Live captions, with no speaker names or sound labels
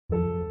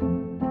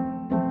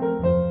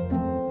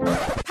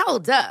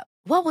Hold up.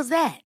 What was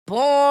that?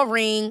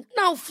 Boring.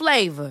 No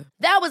flavor.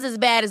 That was as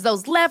bad as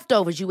those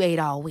leftovers you ate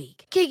all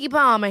week. Keke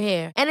Palmer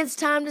here, and it's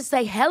time to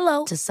say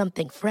hello to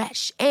something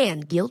fresh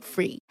and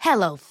guilt-free.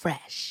 Hello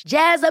Fresh.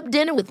 Jazz up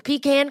dinner with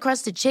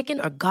pecan-crusted chicken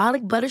or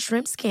garlic butter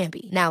shrimp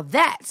scampi. Now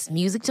that's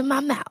music to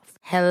my mouth.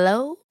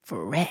 Hello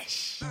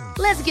Fresh.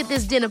 Let's get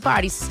this dinner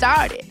party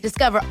started.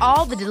 Discover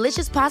all the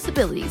delicious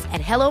possibilities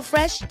at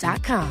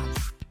hellofresh.com.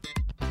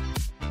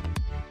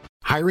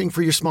 Hiring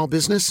for your small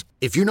business?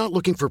 If you're not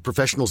looking for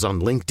professionals on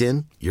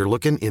LinkedIn, you're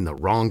looking in the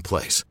wrong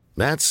place.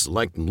 That's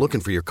like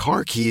looking for your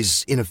car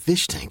keys in a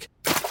fish tank.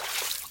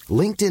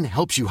 LinkedIn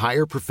helps you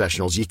hire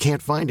professionals you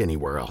can't find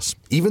anywhere else,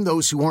 even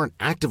those who aren't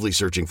actively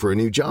searching for a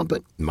new job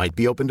but might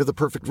be open to the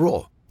perfect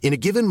role. In a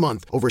given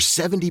month, over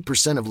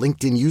 70% of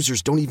LinkedIn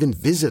users don't even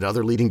visit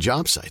other leading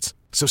job sites.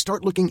 So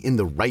start looking in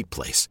the right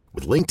place.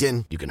 With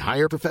LinkedIn, you can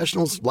hire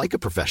professionals like a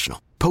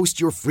professional.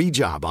 Post your free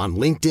job on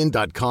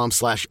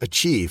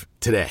linkedin.com/achieve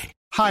today.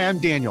 Hi, I'm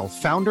Daniel,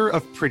 founder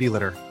of Pretty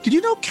Litter. Did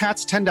you know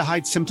cats tend to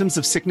hide symptoms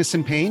of sickness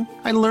and pain?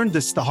 I learned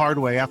this the hard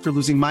way after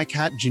losing my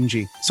cat,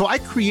 Gingy. So I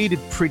created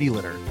Pretty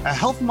Litter, a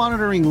health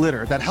monitoring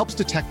litter that helps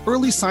detect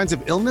early signs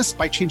of illness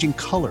by changing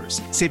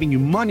colors, saving you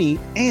money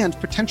and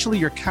potentially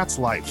your cat's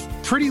life.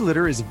 Pretty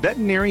Litter is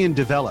veterinarian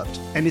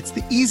developed, and it's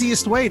the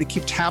easiest way to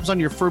keep tabs on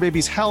your fur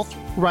baby's health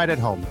right at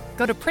home.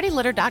 Go to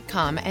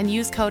prettylitter.com and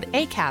use code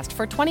ACAST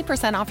for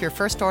 20% off your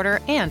first order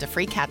and a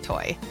free cat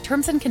toy.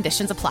 Terms and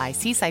conditions apply.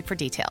 See site for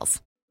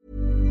details.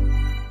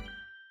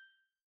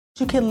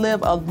 You can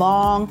live a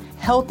long,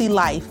 healthy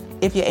life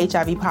if you're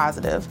HIV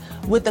positive.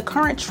 With the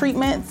current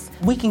treatments,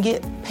 we can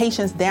get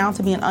patients down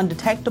to being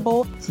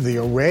undetectable. The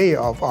array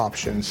of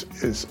options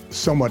is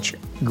so much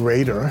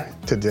greater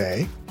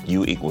today.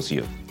 U equals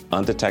U.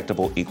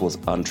 Undetectable equals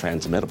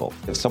untransmittable.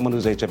 If someone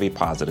who's HIV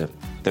positive,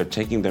 they're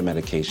taking their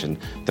medication,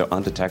 they're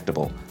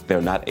undetectable, they're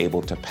not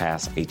able to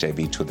pass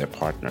HIV to their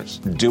partners.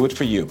 Do it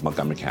for you,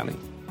 Montgomery County.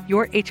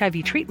 Your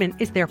HIV treatment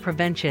is their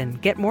prevention.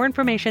 Get more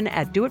information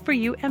at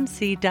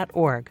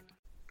doitforyoumc.org.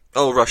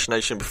 Oh, Rush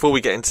Nation, before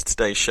we get into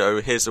today's show,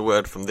 here's a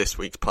word from this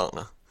week's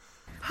partner.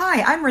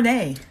 Hi, I'm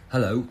Renee.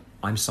 Hello,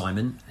 I'm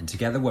Simon, and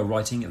together we're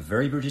writing a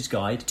very British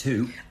guide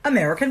to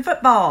American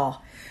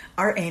football.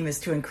 Our aim is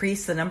to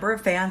increase the number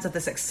of fans of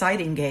this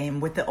exciting game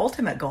with the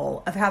ultimate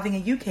goal of having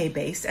a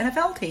UK-based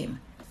NFL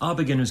team. Our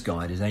beginner's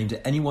guide is aimed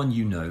at anyone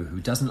you know who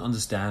doesn't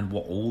understand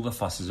what all the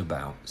fuss is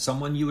about,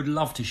 someone you would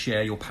love to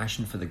share your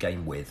passion for the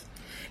game with.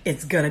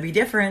 It's going to be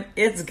different,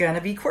 it's going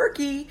to be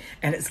quirky,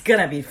 and it's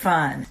going to be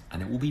fun.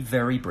 And it will be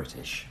very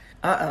British.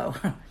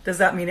 Uh-oh. Does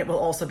that mean it will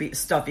also be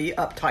stuffy,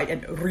 uptight,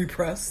 and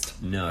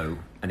repressed? No,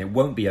 and it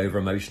won't be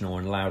over-emotional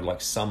and loud like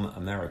some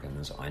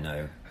Americans I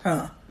know.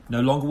 Huh.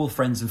 No longer will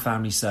friends and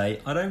family say,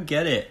 I don't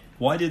get it.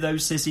 Why do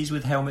those sissies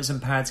with helmets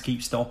and pads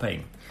keep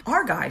stopping?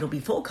 Our guide will be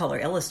full-color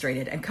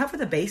illustrated and cover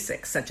the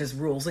basics such as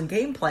rules and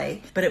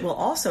gameplay, but it will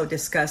also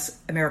discuss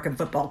American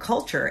football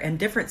culture and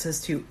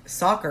differences to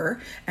soccer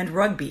and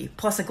rugby,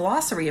 plus a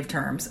glossary of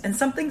terms and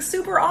something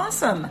super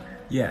awesome.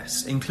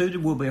 Yes,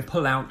 included will be a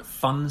pull-out,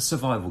 fun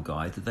survival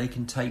guide that they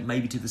can take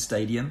maybe to the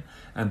stadium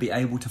and be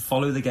able to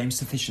follow the game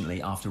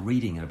sufficiently after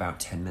reading in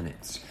about 10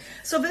 minutes.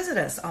 So visit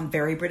us on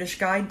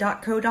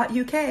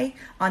verybritishguide.co.uk,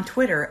 on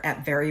Twitter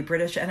at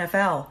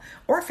verybritishNFL,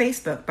 or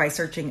Facebook by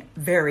searching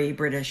Very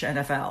British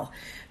NFL.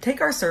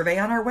 Take our survey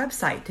on our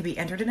website to be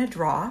entered in a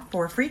draw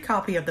for a free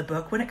copy of the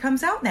book when it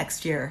comes out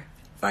next year.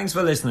 Thanks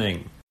for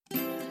listening.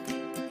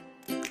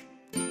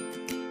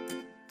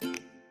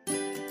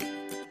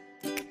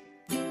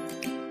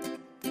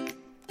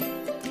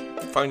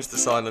 Phones to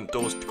silent,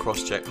 doors to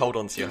cross-check, hold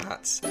on to your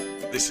hats.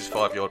 This is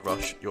 5 Yard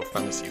Rush, your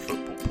fantasy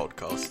football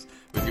podcast,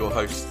 with your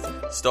hosts,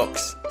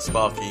 Stocks,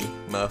 Sparky,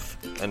 Murph,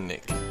 and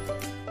Nick.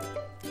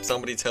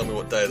 Somebody tell me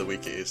what day of the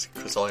week it is,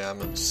 because I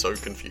am so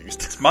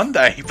confused. It's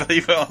Monday,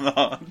 believe it or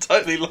not. I'm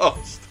totally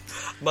lost.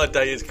 My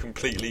day is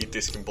completely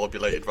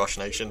discombobulated, Rush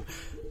Nation.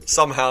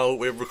 Somehow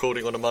we're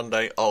recording on a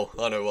Monday. Oh,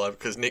 I know why,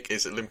 because Nick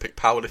is Olympic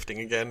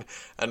powerlifting again,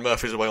 and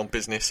Murph is away on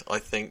business, I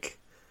think.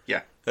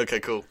 Yeah.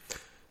 Okay, cool.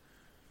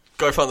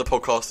 Go find the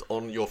podcast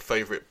on your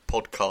favourite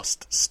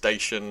podcast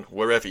station,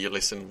 wherever you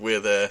listen. We're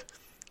there,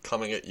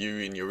 coming at you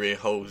in your ear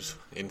holes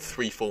in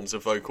 3 forms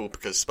of vocal,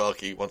 because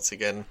Sparky, once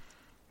again,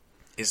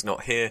 is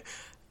not here.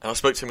 And I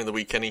spoke to him in the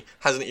weekend. He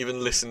hasn't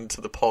even listened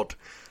to the pod,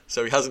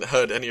 so he hasn't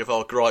heard any of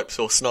our gripes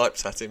or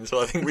snipes at him,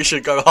 so I think we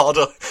should go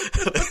harder.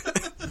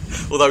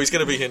 Although he's going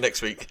to be here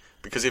next week,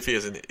 because if he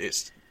isn't,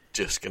 it's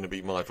just going to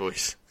be my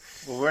voice.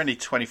 Well, we're only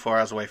 24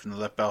 hours away from the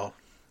Lev Bell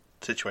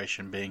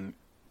situation being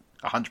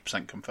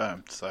 100%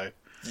 confirmed, so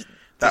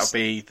that'll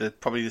be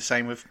probably the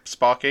same with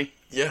Sparky.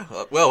 Yeah,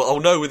 well,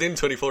 I'll know within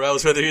 24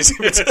 hours whether he's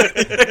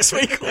returning next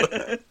week or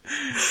not.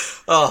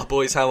 Ah,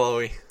 boys, how are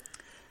we?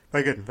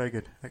 Very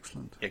good,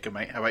 excellent. Yeah, good,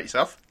 mate. How about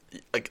yourself?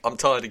 I'm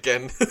tired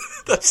again.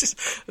 This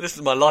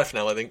is my life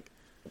now, I think.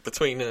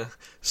 Between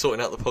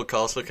sorting out the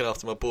podcast, looking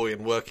after my boy,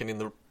 and working in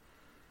the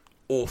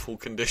awful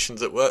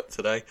conditions at work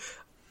today,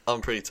 I'm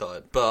pretty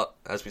tired. But,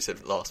 as we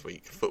said last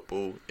week,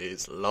 football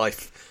is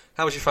life.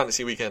 How was your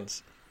fantasy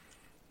weekends?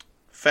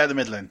 Fair to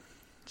middling.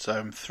 So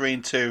I'm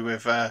 3-2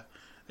 with a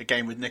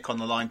game with Nick on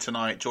the line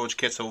tonight. George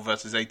Kittle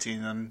versus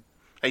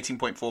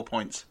 18.4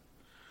 points.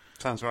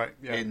 Sounds right.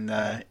 Yeah. In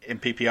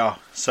PPR.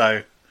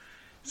 So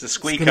it's a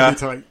squeaker.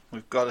 It's gonna be tight.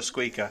 We've got a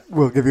squeaker.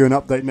 We'll give you an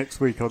update next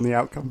week on the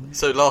outcome.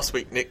 So last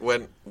week Nick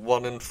went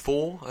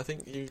 1-4. I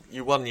think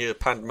you won your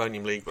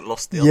Pandemonium League but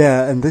lost the other.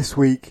 Yeah, and this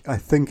week I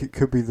think it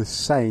could be the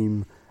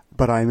same,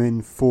 but I'm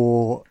in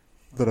 4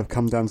 that have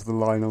come down to the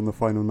line on the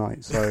final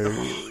night. So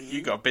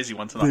you got a busy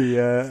one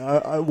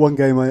tonight. One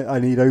game I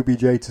need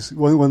OBJ to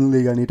one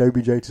league I need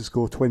OBJ to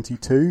score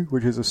 22,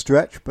 which is a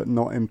stretch but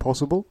not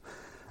impossible.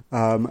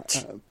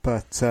 But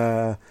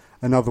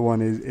another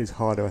one is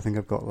harder. I think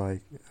I've got I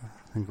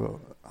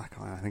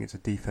think it's a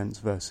defense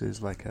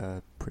versus like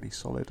a pretty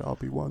solid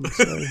RB1.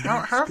 So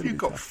how have you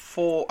got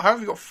 4? How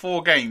have you got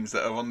 4 games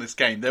that are on this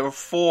game? There were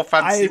 4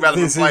 fantasy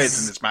relevant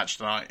players in this match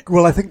tonight.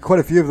 Well, I think quite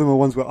a few of them are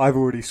ones where I've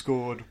already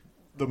scored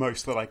the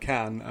most that I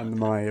can, and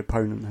my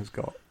opponent has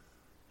got.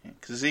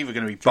 Because it's either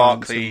going to be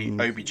Barkley,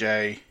 OBJ,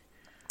 the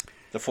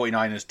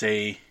 49ers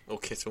D, or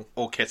Kittle,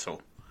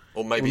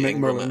 or maybe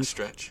Ingram at a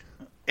stretch.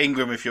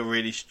 Ingram if you're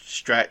really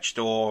stretched,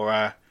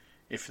 or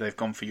if they've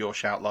gone for your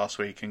shout last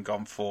week and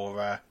gone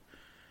for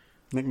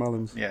Nick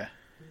Mullins. Yeah.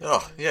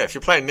 Oh, yeah, if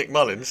you're playing Nick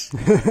Mullins,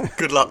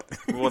 good luck.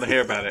 We want to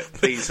hear about it.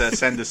 Please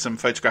send us some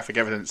photographic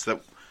evidence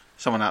that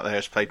someone out there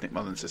has played Nick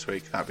Mullins this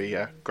week. That'd be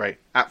great.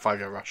 At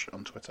 5GoRush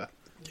on Twitter.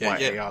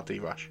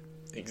 YARD Rush.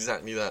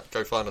 Exactly that.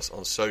 Go find us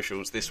on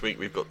socials. This week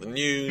we've got the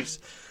news,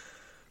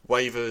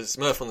 waivers,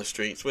 Murph on the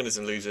streets, winners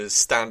and losers,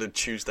 standard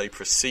Tuesday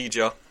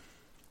procedure.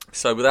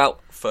 So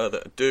without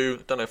further ado,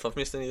 don't know if I've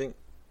missed anything.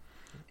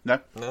 No.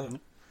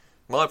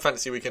 My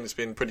fantasy weekend has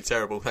been pretty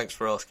terrible. Thanks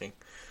for asking.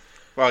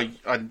 Well,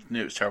 I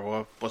knew it was terrible.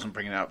 I wasn't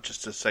bringing it up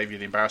just to save you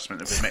the embarrassment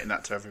of admitting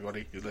that to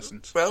everybody who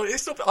listens. Well,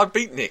 it's not. I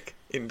beat Nick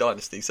in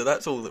Dynasty, so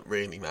that's all that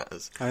really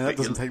matters. I mean, that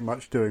doesn't take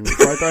much doing with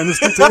my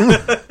Dynasty team.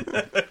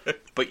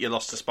 But you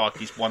lost to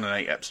Sparky's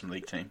 1-8 Epsom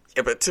League team.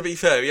 Yeah, but to be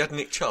fair, he had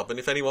Nick Chubb, and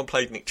if anyone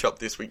played Nick Chubb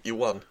this week, you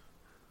won.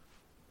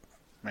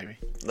 Maybe.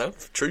 No,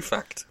 true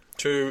fact.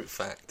 True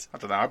fact. I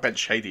don't know. I benched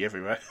Shady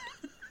everywhere.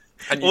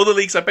 And all the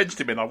leagues I benched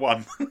him in, I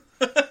won.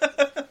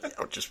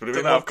 I just would have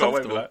been more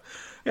comfortable.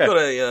 Yeah. We've got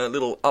a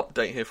little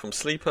update here from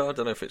Sleeper. I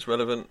don't know if it's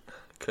relevant.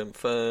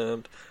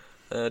 Confirmed.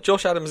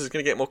 Josh Adams is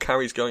going to get more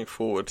carries going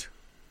forward.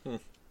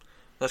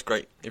 That's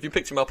great. If you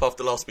picked him up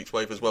after last week's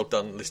waivers, well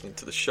done listening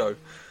to the show.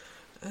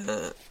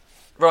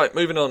 Right,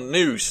 moving on.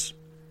 News.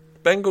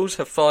 Bengals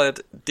have fired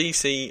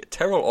DC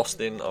Terrell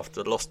Austin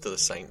after the loss to the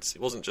Saints.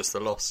 It wasn't just a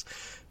loss.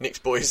 Nick's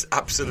boys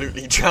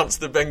absolutely trounced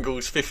the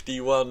Bengals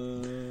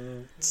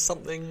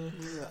 51-something.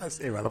 That's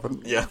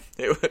irrelevant. Yeah.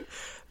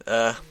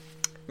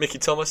 Mickey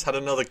Thomas had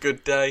another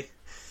good day.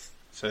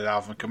 So did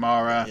Alvin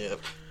Kamara. Yeah.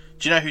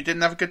 Do you know who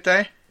didn't have a good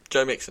day?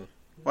 Joe Mixon.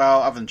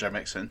 Well, other than Joe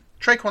Mixon.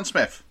 Traquan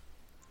Smith.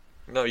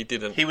 No, he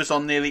didn't. He was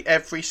on nearly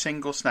every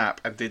single snap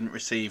and didn't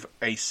receive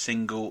a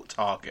single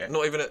target.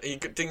 He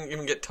didn't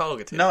even get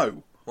targeted?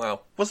 No.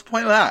 Wow. What's the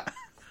point of that?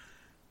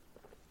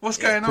 What's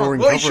going on?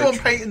 What is Sean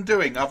Payton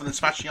doing other than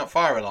smashing up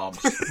fire alarms?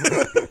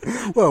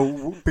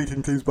 Well,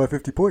 beating teams by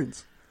 50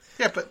 points.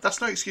 Yeah, but that's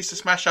no excuse to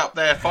smash up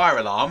their fire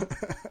alarm.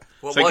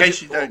 Well, so in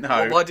case you don't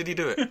know... Why did he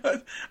do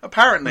it?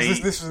 Apparently...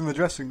 This was in the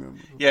dressing room.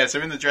 Yeah, so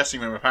in the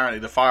dressing room, apparently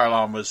the fire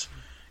alarm was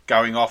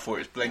going off or it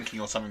was blinking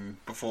or something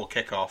before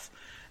kickoff.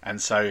 And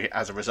so,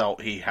 as a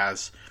result, he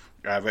has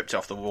ripped it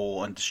off the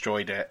wall and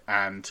destroyed it.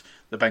 And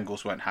the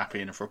Bengals weren't happy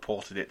and have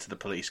reported it to the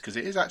police because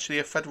it is actually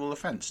a federal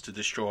offence to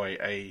destroy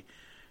a...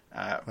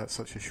 That's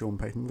such a Sean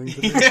Payton thing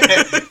to do.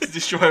 to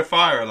destroy a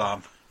fire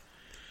alarm.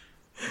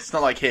 It's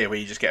not like here where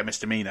you just get a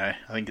misdemeanor.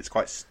 I think it's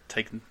quite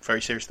taken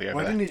very seriously over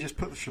there. Why didn't he just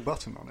put the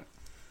button on it?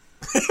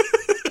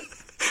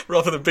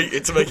 Rather than beat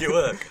it to make it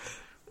work.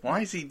 Why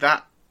is he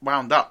that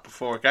wound up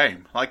before a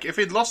game? Like, if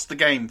he'd lost the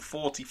game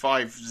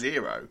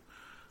 45-0,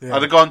 yeah.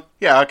 I'd have gone,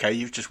 yeah, okay,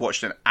 you've just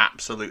watched an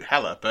absolute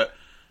heller, but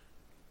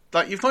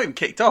like you've not even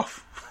kicked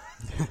off.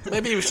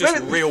 Maybe he was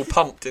just real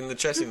pumped in the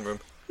dressing room.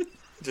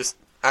 Just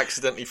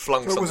accidentally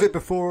flung something. Was it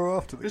before or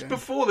after the game? It was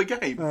before the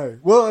game. Oh.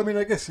 Well, I mean,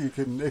 I guess you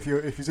can, if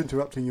he's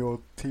interrupting your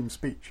team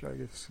speech, I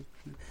guess if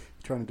you're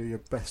trying to do your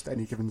best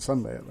any given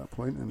Sunday at that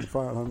point and the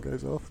fire alarm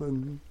goes off,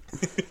 then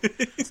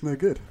it's no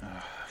good.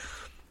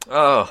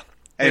 Anyway,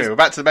 we're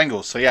back to the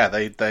Bengals. So yeah,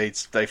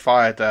 they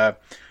fired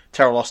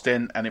Terrell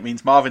Austin, and it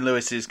means Marvin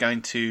Lewis is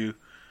going to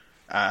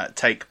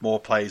take more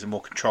plays and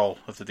more control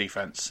of the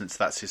defense since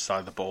that's his side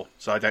of the ball.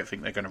 So I don't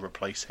think they're going to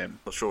replace him.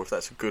 Not sure if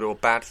that's a good or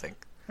bad thing.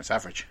 It's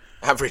average.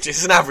 Average.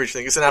 It's an average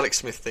thing. It's an Alex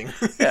Smith thing.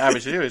 Yeah,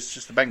 average to do. It's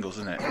just the Bengals,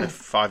 isn't it? They're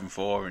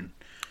 5-4, and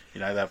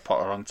they'll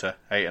pot along to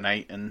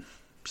 8-8 and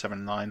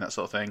 7-9, that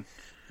sort of thing.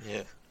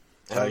 Yeah.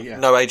 Yeah.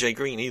 No AJ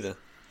Green either.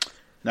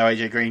 No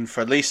AJ Green for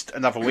at least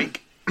another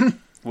week.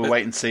 We'll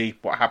wait and see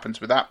what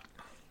happens with that.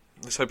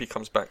 Let's hope he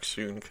comes back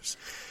soon because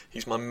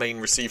he's my main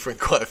receiver in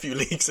quite a few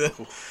leagues.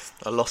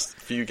 I lost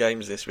a few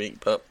games this week,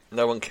 but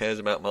no one cares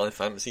about my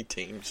fantasy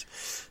teams.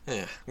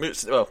 Yeah.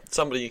 Well,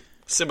 somebody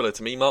Similar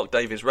to me, Mark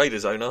Davis,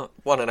 Raiders owner,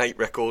 1-8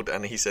 record,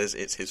 and he says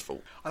it's his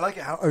fault. I like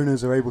it how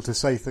owners are able to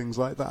say things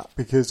like that,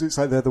 because it's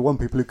like they're the one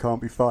people who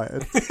can't be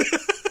fired.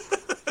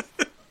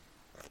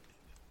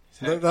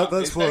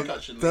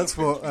 That's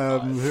what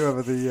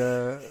whoever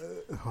the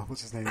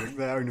what's his name,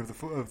 the owner of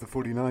the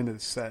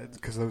 49ers said,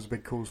 because there was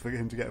big calls for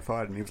him to get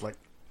fired, and he was like,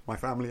 my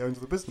family owns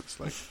the business,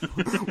 like,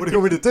 what do you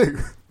want me to do?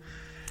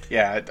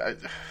 Yeah,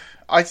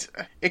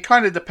 it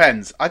kind of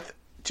depends. Do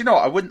you know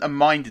what? I wouldn't have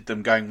minded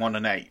them going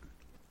 1-8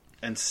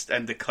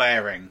 and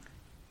declaring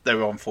they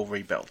were on full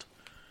rebuild.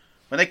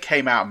 When they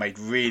came out and made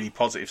really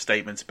positive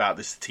statements about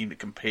this team that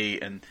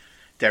compete, and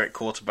Derek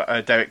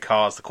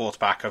Carr's the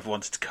quarterback I've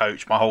wanted to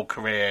coach my whole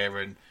career,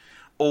 and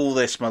all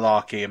this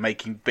malarkey, and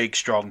making big,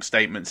 strong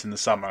statements in the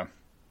summer.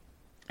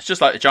 It's just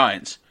like the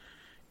Giants.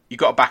 You've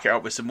got to back it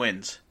up with some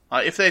wins.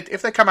 Like if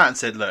they come out and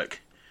said, look,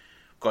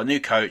 we've got a new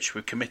coach,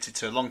 we're committed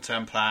to a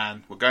long-term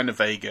plan, we're going to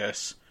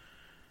Vegas.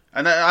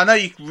 And I know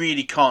you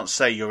really can't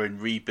say you're in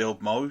rebuild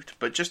mode,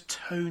 but just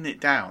tone it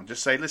down.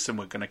 Just say, listen,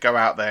 we're going to go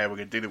out there, we're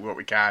going to do what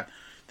we can.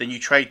 Then you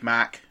trade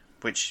Mac,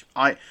 which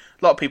a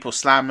lot of people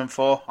slam him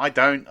for. I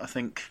don't. I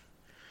think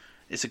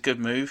it's a good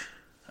move.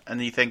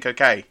 And you think,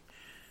 okay,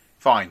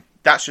 fine.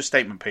 That's your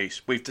statement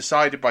piece. We've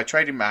decided by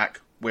trading Mac,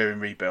 we're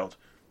in rebuild.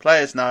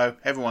 Players know,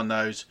 everyone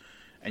knows,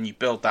 and you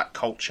build that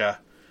culture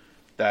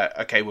that,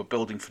 okay, we're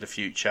building for the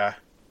future.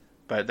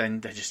 But then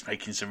they're just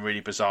making some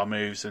really bizarre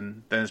moves,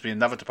 and then there's been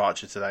another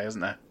departure today,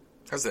 hasn't there?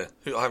 Has there?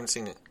 I haven't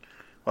seen it.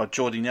 Well,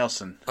 Jordy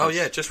Nelson. Oh,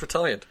 yeah, just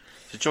retired.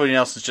 So Jordy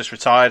Nelson's just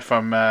retired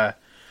from...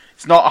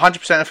 it's not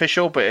 100%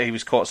 official, but he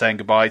was caught saying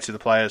goodbye to the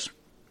players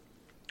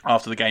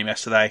after the game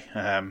yesterday.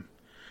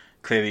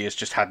 Clearly has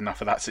just had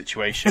enough of that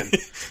situation.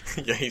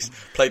 Yeah, he's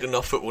played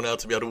enough football now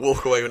to be able to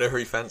walk away whenever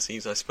he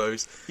fancies, I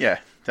suppose. Yeah.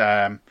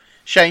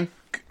 Shane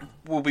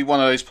will be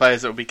one of those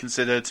players that will be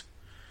considered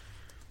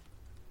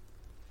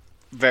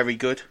very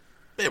good.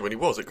 Yeah, when he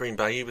was at Green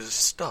Bay, he was a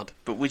stud.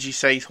 But would you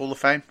say he's Hall of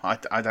Fame?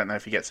 I don't know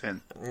if he gets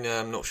in. No,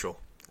 I'm not sure.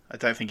 I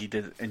don't think he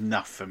did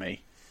enough for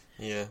me.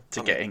 Yeah,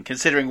 to get in.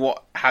 Considering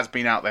what has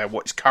been out there,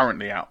 what's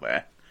currently out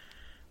there,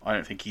 I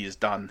don't think he has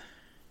done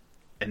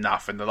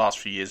enough in the last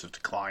few years of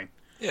decline.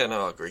 Yeah,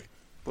 no, I agree.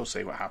 We'll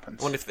see what happens.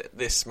 I wonder if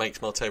this makes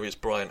Martavius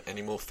Bryant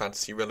any more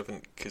fantasy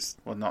relevant. Cause...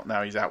 Well, not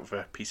now. He's out with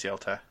a PCL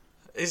tear.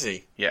 Is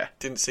he? Yeah.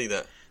 Didn't see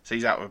that. So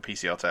he's out with a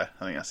PCL tear.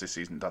 I think that's his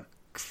season done.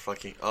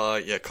 Fucking...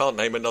 yeah, can't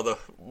name another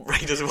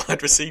Raiders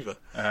wide receiver.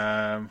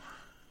 Probably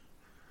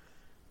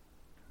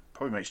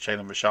makes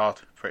Jalen Richard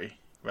pretty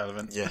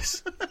relevant.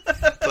 Yes.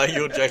 Play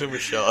your Jalen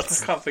Richard. I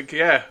can't think,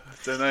 yeah.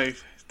 Don't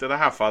know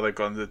how far they've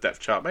gone in the depth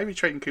chart. Maybe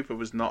trading Cooper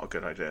was not a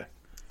good idea,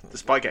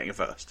 despite getting a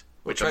first,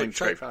 which I think is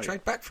great value.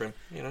 Trade back for him,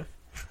 you know.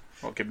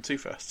 Well, give him 2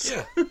 firsts.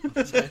 Yeah.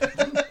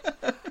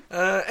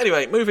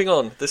 Anyway, moving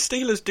on. The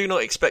Steelers do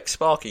not expect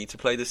Sparky to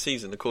play this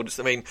season,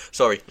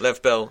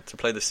 Lev Bell to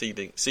play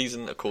the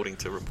season, according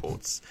to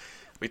reports.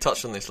 We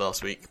touched on this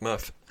last week.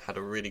 Murph had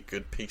a really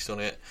good piece on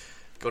it.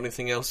 Got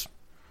anything else?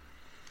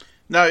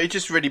 No, it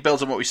just really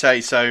builds on what we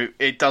say. So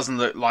it doesn't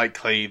look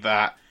likely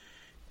that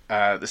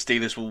the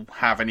Steelers will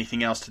have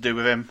anything else to do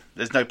with him.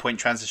 There's no point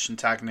transition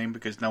tagging him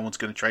because no one's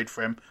going to trade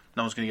for him.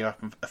 No one's going to give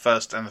up a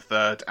first and a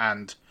third,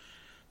 and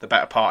the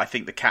better part, I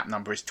think the cap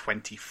number is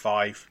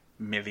 $25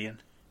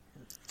 million.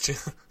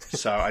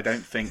 So I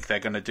don't think they're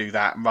going to do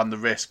that and run the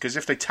risk, because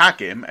if they tag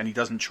him and he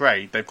doesn't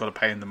trade, they've got to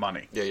pay him the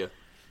money. Yeah.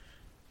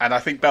 And I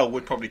think Bell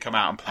would probably come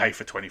out and play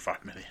for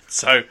 $25 million.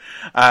 So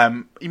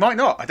he might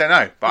not. I don't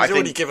know. But he's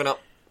already given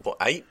up,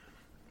 8?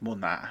 More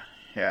than that.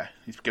 Yeah,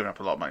 he's given up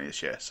a lot of money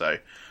this year. So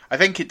I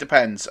think it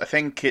depends. I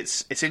think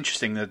it's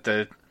interesting that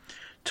the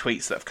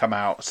tweets that have come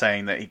out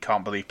saying that he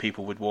can't believe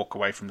people would walk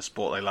away from the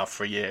sport they love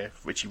for a year,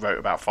 which he wrote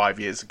about 5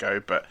 years ago.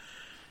 But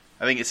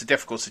I think it's a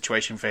difficult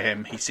situation for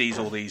him. He sees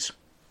all these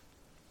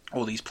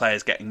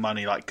players getting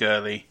money like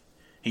Gurley.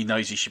 He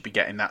knows he should be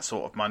getting that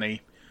sort of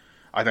money.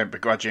 I don't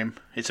begrudge him.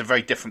 It's a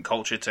very different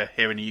culture to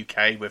here in the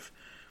UK with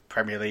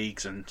Premier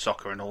Leagues and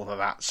soccer and all of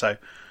that. So,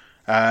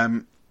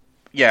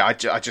 I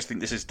just think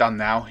this is done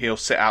now. He'll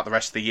sit out the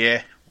rest of the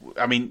year.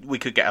 I mean, we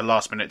could get a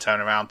last-minute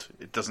turnaround.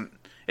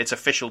 It's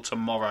official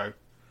tomorrow.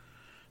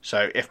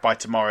 So if by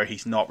tomorrow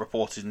he's not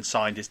reported and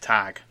signed his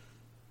tag,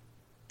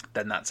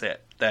 then that's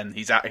it. Then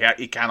he's out.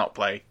 He cannot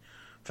play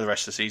for the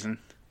rest of the season.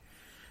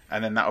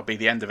 And then that would be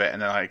the end of it.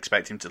 And then I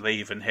expect him to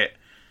leave and hit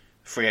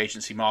free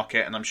agency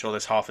market. And I'm sure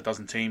there's half a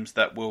dozen teams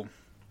that will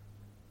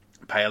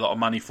pay a lot of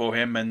money for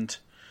him and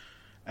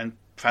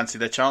fancy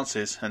their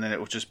chances. And then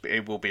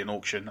it will be an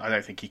auction. I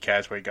don't think he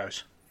cares where he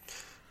goes.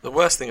 The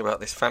worst thing about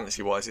this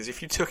fantasy-wise is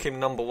if you took him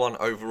number 1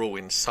 overall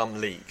in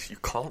some leagues, you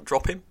can't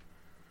drop him.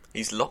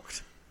 He's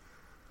locked.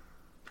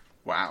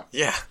 Wow.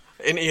 Yeah.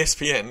 In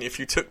ESPN, if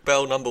you took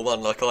Bell number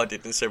 1 like I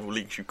did in several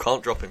leagues, you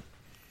can't drop him.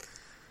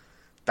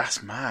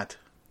 That's mad.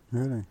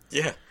 Really?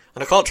 Yeah.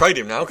 And I can't trade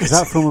him now. Is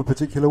that from a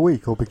particular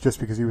week or just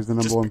because he was the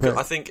number 1 pick?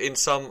 I think in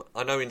some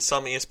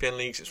ESPN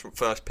leagues it's from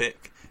first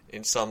pick,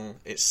 in some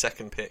it's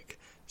second pick.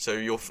 So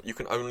you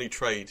can only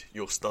trade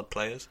your stud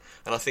players.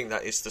 And I think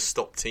that is to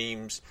stop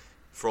teams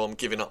from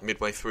giving up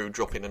midway through,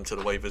 dropping them to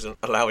the waivers and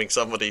allowing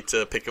somebody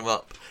to pick them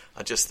up.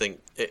 I just think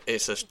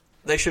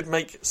they should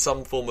make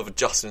some form of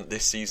adjustment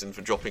this season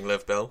for dropping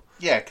Lev Bell.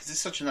 Yeah, because it's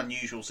such an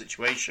unusual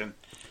situation.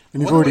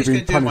 And you've already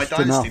been punished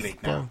enough.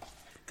 League now,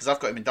 because I've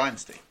got him in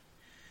Dynasty.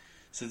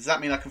 So does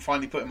that mean I can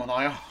finally put him on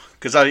IR?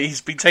 Because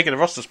he's been taking a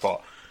roster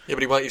spot. Yeah,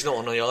 but he's not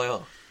on the IR.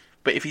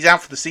 But if he's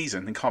out for the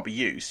season and can't be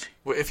used...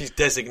 Well, if he's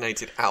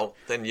designated out,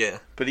 then yeah.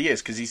 But he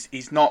is, because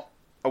he's not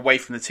away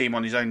from the team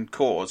on his own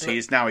cause.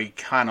 No. He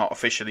cannot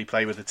officially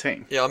play with the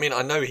team. Yeah, I mean,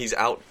 I know he's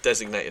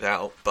designated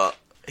out, but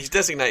he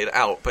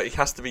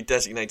has to be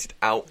designated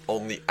out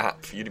on the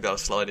app for you to be able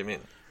to slide him in.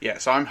 Yeah,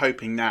 so I'm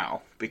hoping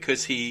now,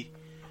 because he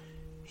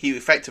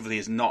effectively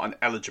is not an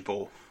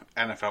eligible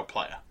NFL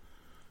player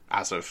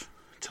as of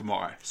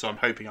tomorrow. So I'm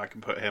hoping I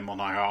can put him on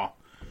IR,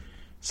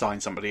 sign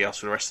somebody else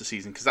for the rest of the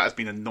season, because that has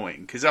been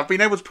annoying. Because I've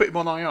been able to put him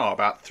on IR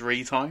about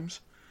 3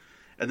 times,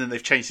 and then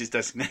they've changed his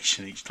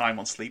designation each time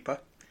on Sleeper.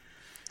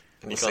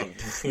 And you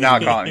can't. Now I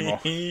can't anymore.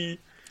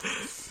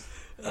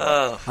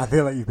 I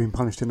feel like you've been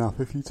punished enough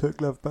if you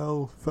took Lev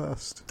Bell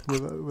first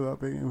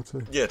without being able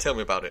to. Yeah, tell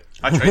me about it.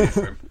 I traded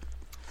for him.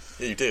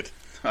 Yeah, you did.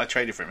 I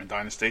traded for him in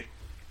Dynasty.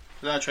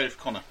 Then I traded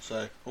for Connor,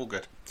 so all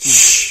good.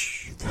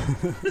 It's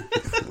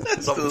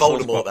like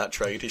Voldemort, that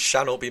trade. It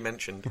shall not be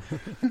mentioned.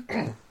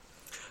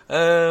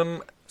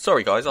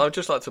 Sorry, guys. I would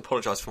just like to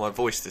apologise for my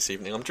voice this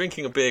evening. I'm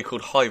drinking a beer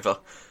called Hiver,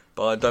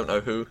 but I don't know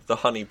who, the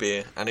honey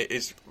beer, and it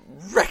is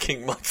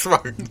wrecking my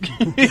throat.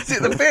 Is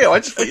it the beer? I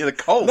just thought you were the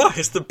cold. No,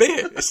 it's the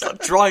beer. It's like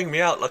drying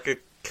me out like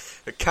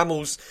a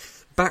camel's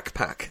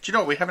backpack. Do you know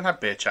what? We haven't had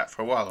beer chat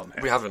for a while on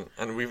here. We haven't,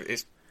 and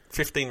it's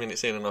 15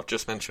 minutes in and I've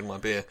just mentioned my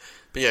beer.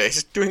 But yeah, it's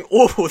just doing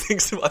awful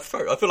things to my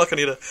throat. I feel like I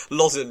need a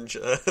lozenge,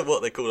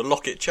 what they call a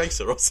locket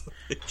chaser or something.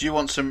 Do you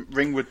want some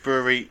Ringwood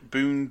Brewery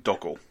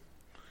Boondoggle?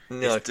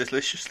 No. It's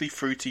deliciously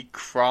fruity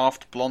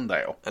craft blonde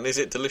ale. And is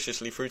it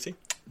deliciously fruity?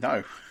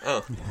 No.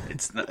 Oh.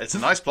 It's a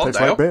nice blonde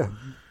Tastes ale. like beer.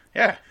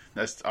 Yeah.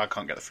 I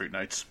can't get the fruit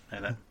notes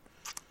in it.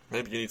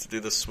 Maybe you need to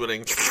do the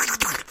swilling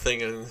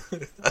thing, and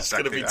that's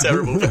going to be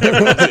terrible for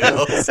everyone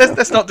else.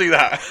 Let's not do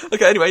that.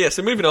 Okay, anyway, yeah,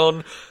 so moving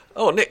on.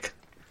 Oh, Nick.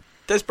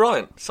 Des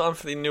Bryant, signed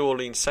for the New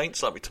Orleans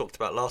Saints, like we talked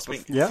about last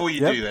week. Before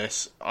you do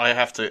this, I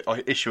have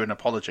to issue an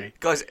apology.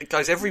 Guys,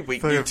 every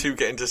week you two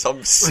get into some...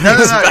 No,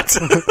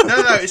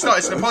 it's not.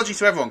 It's an apology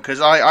to everyone, because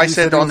I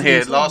said on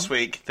here last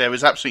week there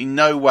was absolutely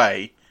no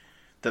way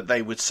that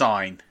they would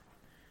sign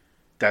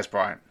Des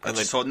Bryant. I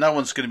just thought no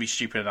one's going to be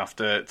stupid enough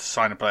to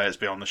sign a player that's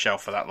been on the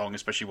shelf for that long,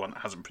 especially one that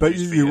hasn't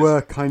produced. But you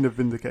were kind of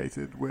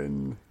vindicated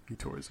when he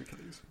tore his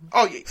Achilles.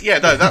 Oh yeah,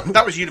 no,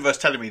 that was universe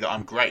telling me that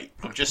I'm great.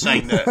 I'm just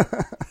saying that,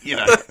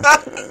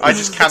 I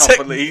just cannot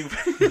believe.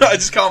 I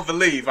just can't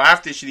believe I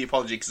have to issue the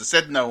apology, because I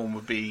said no one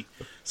would be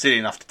silly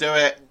enough to do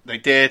it. They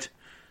did.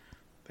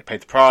 They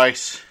paid the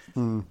price.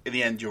 In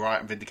the end, you're right.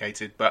 I'm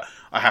vindicated, but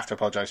I have to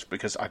apologise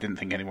because I didn't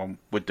think anyone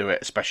would do it,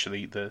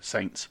 especially the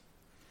Saints.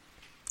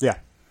 Yeah.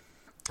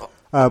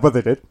 But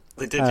they did.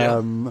 They did, yeah.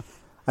 And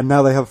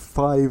now they have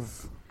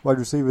 5 wide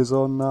receivers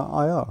on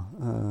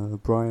IR.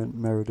 Bryant,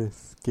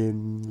 Meredith,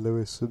 Ginn,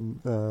 Lewis,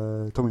 and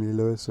Tommy Lee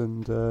Lewis,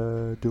 and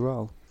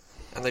Dural.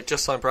 And they've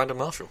just signed Brandon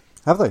Marshall.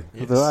 Have they? Yes.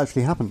 Have that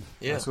actually happened?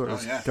 Yeah. That's what it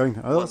was going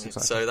to. That's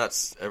exciting. So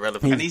that's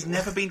irrelevant. And he's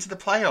never been to the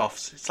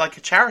playoffs. It's like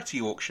a charity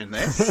auction,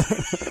 this.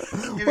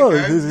 Here we Well, go.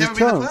 here's his Never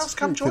been to the chance. playoffs.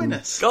 Come join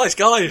us. Guys,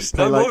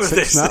 Play no like more of 6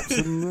 this. snaps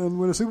and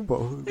win a Super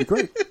Bowl. It'd be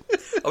great.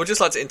 I would just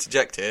like to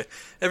interject here.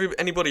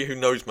 Anybody who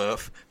knows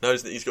Murph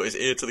knows that he's got his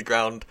ear to the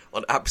ground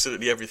on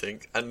absolutely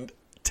everything, and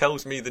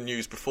tells me the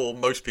news before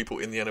most people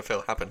in the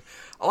NFL happen.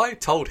 I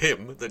told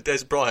him that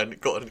Des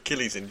Bryant got an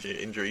Achilles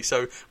injury,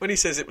 so when he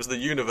says it was the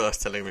universe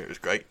telling me it was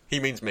great, he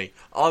means me.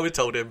 I would have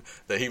told him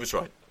that he was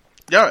right.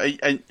 Yeah,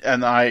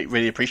 and I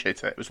really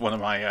appreciate it. It was one of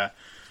my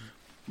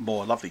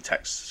more lovely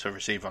texts to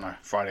receive on a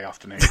Friday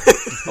afternoon,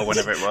 or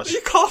whenever it was.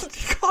 You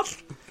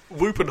can't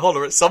whoop and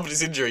holler at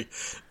somebody's injury.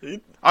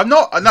 I'm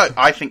not. No,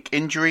 I think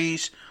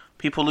injuries,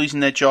 people losing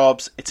their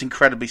jobs, it's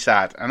incredibly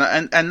sad.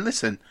 And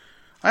listen,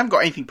 I haven't got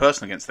anything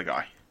personal against the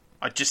guy.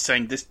 I'm just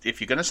saying this: if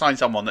you're going to sign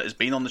someone that has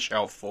been on the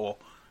shelf for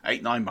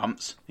 8-9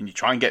 months, and you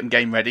try and get them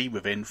game ready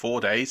within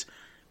 4 days,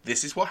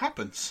 this is what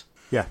happens.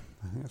 Yeah,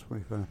 I think that's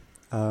pretty fair.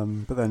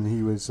 But then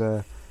he was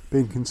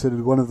being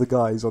considered one of the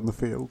guys on the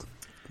field.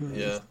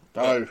 Yeah.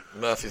 Oh.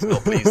 Murphy's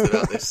not pleased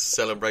about this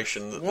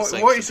celebration that the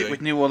Saints What is are it doing.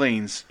 with New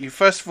Orleans?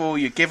 First of all,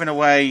 you're giving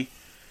away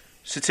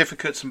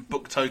certificates and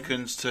book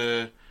tokens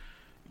to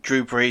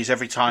Drew Brees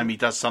every time he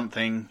does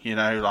something,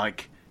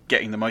 like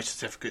getting the most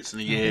certificates in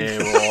a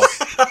year, or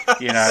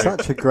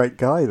Such a great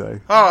guy, though.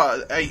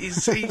 Oh,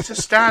 he's a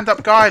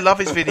stand-up guy. I love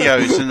his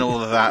videos and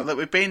all of that. Look,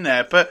 we've been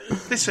there, but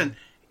listen,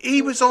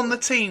 He was on the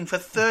team for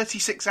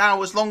 36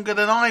 hours longer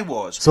than I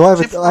was. So I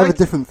have a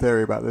different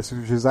theory about this,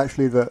 which is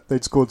actually that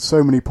they'd scored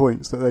so many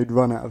points that they'd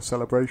run out of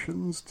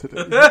celebrations to do.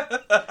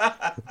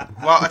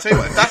 Well, I tell you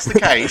what, if that's the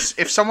case,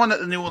 if someone at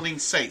the New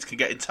Orleans Saints can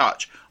get in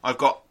touch, I've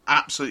got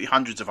absolutely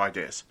hundreds of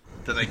ideas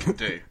that they can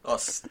do.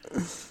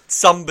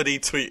 Somebody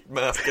tweet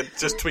Murph.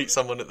 Just tweet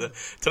someone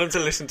tell them to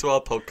listen to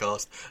our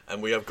podcast,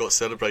 and we have got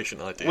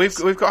celebration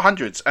ideas. We've got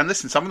hundreds, and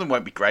listen, some of them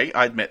won't be great.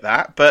 I admit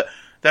that, but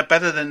they're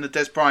better than the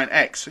Des Bryant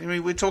X. I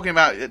mean, we're talking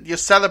about you're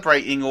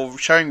celebrating or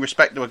showing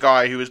respect to a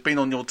guy who has been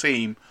on your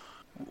team,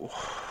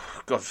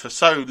 God, for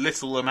so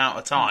little amount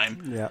of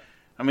time. Yeah,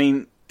 I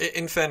mean,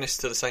 in fairness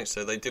to the Saints,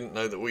 though, they didn't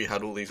know that we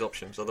had all these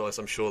options. Otherwise,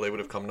 I'm sure they would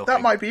have come knocking.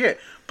 That might be it.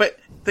 But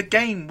the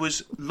game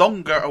was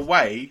longer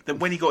away than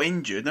when he got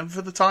injured and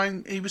for the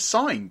time he was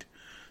signed.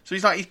 So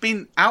he's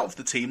been out of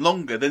the team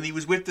longer than he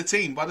was with the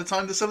team by the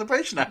time the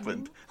celebration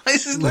happened.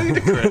 This is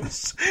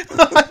ludicrous.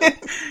 I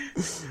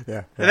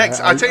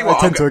tell you what,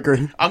 I tend to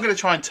agree. I'm going to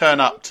try and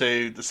turn up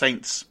to the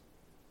Saints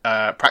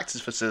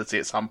practice facility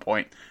at some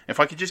point.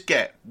 If I could just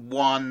get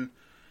one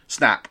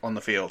snap on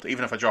the field,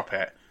 even if I drop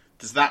it,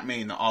 does that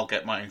mean that I'll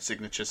get my own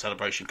signature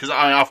celebration? Because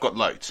I've got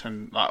loads,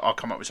 and I'll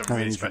come up with something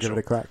really special. Give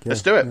it a crack, yeah.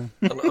 Let's do it.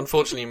 Yeah.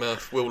 Unfortunately,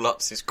 Murph, Will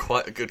Lutz is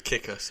quite a good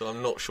kicker, so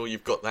I'm not sure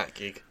you've got that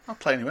gig. I'll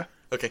play anywhere.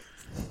 Okay.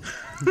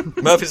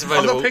 Murph is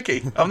available.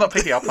 I'm not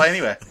picky. I'll play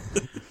anywhere.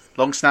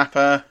 Long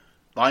snapper,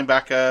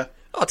 linebacker.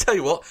 I'll tell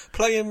you what,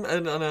 play him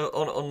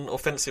on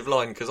offensive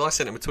line, because I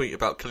sent him a tweet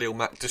about Khalil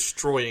Mack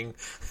destroying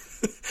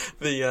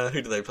who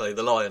do they play?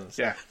 The Lions.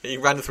 Yeah. He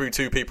ran through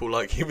two people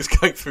like he was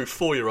going through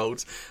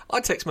 4-year-olds.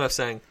 I text Murph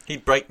saying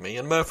he'd break me,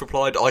 and Murph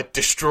replied, I'd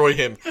destroy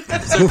him.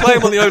 So play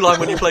him on the O-line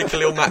when you play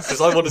Khalil Mack,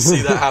 because I want to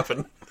see that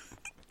happen.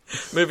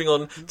 Moving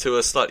on to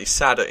a slightly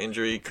sadder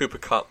injury, Cooper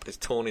Kupp has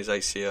torn his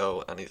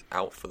ACL and is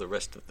out for the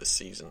rest of the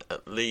season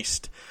at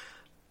least.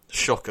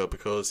 Shocker,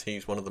 because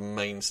he's one of the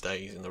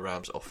mainstays in the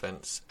Rams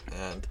offense,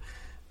 and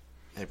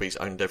he's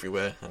owned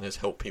everywhere and has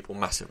helped people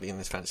massively in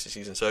this fantasy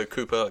season. So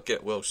Cooper,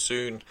 get well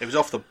soon. It was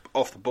off the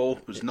ball.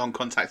 It was a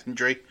non-contact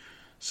injury,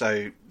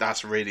 so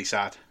that's really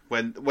sad.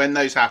 When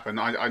those happen,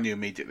 I knew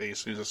immediately as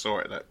soon as I saw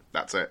it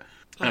that's it.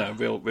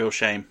 Real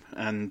shame.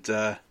 And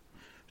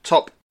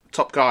top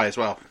guy as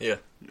well. Yeah,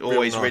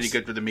 always nice. Really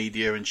good with the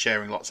media and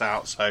sharing lots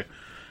out. So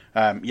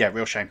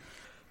real shame.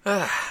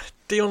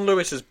 Dion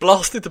Lewis has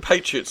blasted the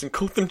Patriots and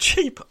called them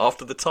cheap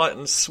after the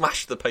Titans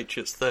smashed the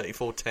Patriots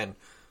 34-10.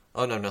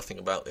 I know nothing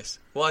about this.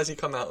 Why has he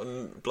come out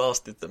and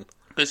blasted them?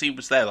 Because he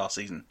was there last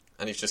season.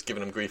 And he's just given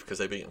them grief because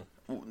they beat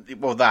him?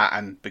 Well, that,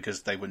 and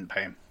because they wouldn't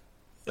pay him.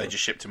 They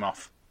just shipped him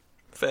off.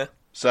 Fair.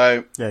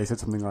 So yeah, he said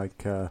something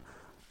like,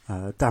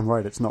 damn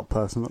right it's not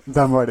personal.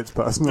 Damn right it's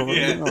personal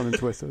on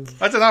Twitter.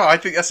 I don't know. I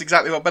think that's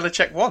exactly what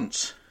Belichick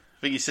wants. I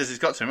think he says he's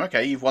got to him.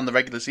 Okay, you've won the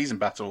regular season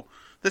battle.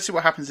 Let's see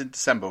what happens in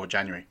December or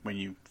January when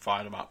you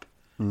fire them up.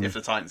 If the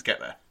Titans get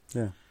there.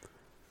 Yeah.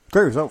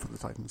 Great result for the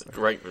Titans, though.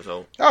 Great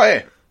result. Oh, yeah.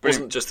 It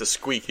wasn't just a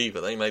squeak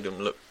either. They made them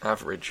look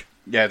average.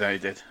 Yeah, they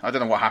did. I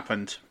don't know what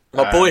happened.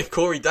 My boy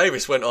Corey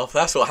Davis went off.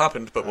 That's what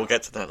happened, but we'll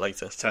get to that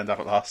later. Turned up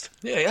at last.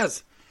 Yeah, he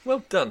has.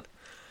 Well done.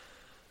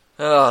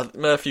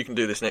 Murph, you can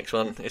do this next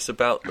one. It's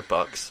about the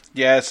Bucks.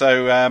 Yeah,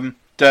 so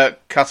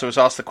Dirk Cutter was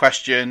asked the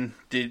question,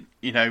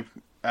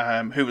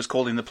 who was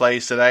calling the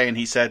plays today? And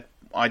he said,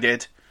 I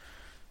did.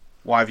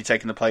 Why have you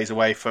taken the plays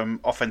away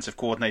from offensive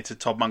coordinator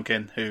Todd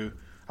Monken, who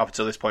up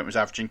until this point was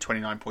averaging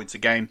 29 points a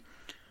game?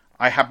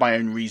 I had my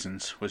own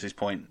reasons, was his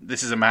point.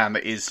 This is a man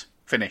that is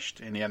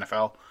finished in the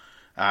NFL,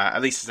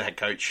 at least as a head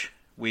coach.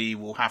 We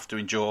will have to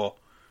endure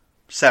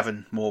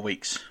 7 more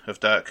weeks of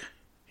Dirk.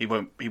 He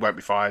won't be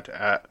fired.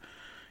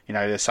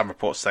 There's some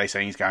reports today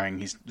saying he's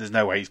going. There's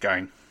no way he's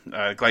going.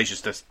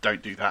 Glaziers just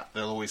don't do that.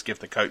 They'll always give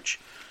the coach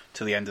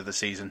to the end of the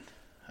season.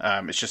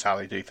 It's just how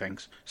they do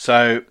things.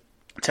 So,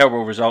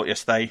 terrible result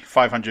yesterday.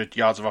 500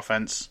 yards of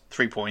offense,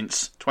 3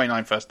 points,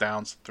 29 first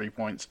downs, 3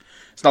 points.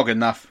 It's not good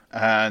enough.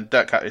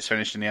 Dirk Cutter is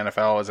finished in the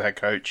NFL as a head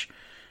coach,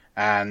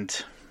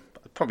 and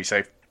I'd probably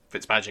say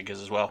Fitzmagic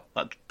is as well.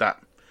 That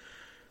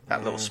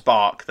little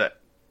spark that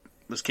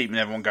was keeping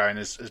everyone going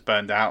has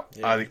burned out.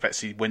 Yeah. I expect to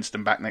see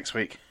Winston back next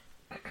week.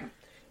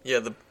 Yeah,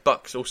 the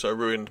Bucks also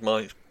ruined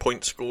my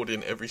points scored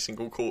in every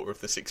single quarter of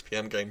the 6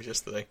 p.m. games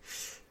yesterday.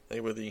 They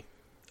were the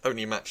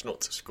only match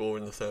not to score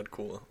in the third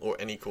quarter, or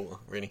any quarter,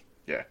 really.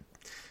 Yeah.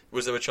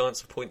 Was there a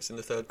chance of points in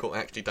the third quarter?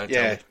 Actually, don't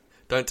tell me.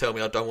 Don't tell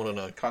me, I don't want to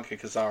know. Can't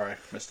kick Azaro.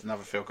 Missed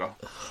another field goal.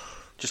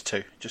 Just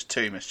two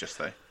he missed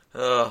yesterday.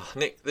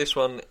 Nick, this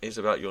one is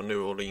about your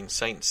New Orleans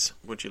Saints.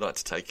 Would you like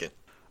to take it?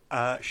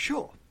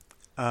 Sure.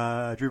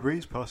 Drew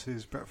Brees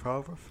passes Brett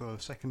Favre for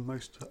second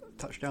most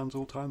touchdowns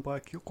all time by a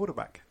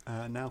quarterback.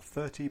 Now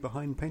 30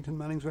 behind Peyton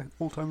Manning's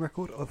all-time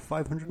record of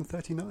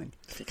 539.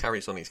 If he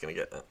carries on, he's going to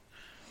get that.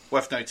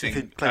 Worth noting. If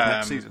he plays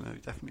next season, he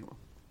definitely will.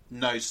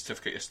 No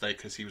certificate yesterday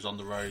because he was on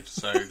the road,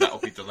 so that'll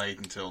be delayed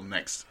until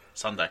next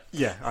Sunday.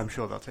 Yeah, I'm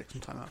sure they'll take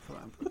some time out for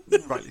that,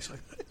 but rightly so.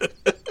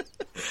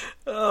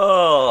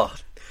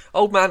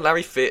 Old man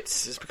Larry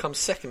Fitz has become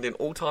second in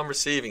all-time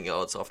receiving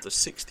yards after a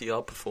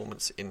 60-yard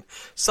performance in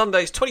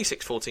Sunday's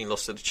 26-14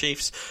 loss to the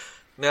Chiefs.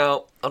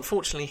 Now,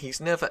 unfortunately,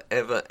 he's never,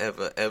 ever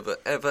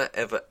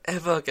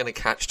going to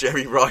catch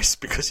Jerry Rice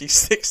because he's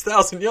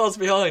 6,000 yards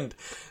behind,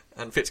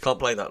 and Fitz can't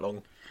play that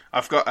long.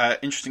 I've got an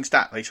interesting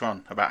stat later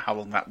on about how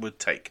long that would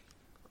take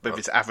with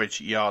his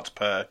average yards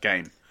per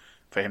game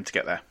for him to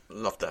get there.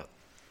 Love that.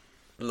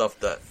 Love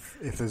that.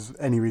 If there's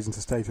any reason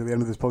to stay till the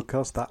end of this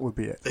podcast, that would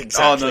be it.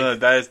 Exactly. Oh, no,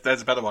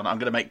 there's a better one. I'm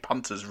going to make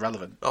punters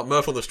relevant.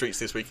 Murph on the Streets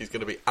this week is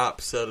going to be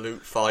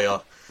absolute fire.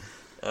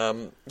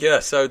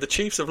 So the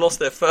Chiefs have lost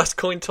their first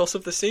coin toss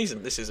of the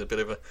season. This is a bit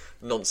of a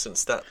nonsense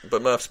stat,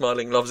 but Murph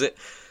Smiling loves it.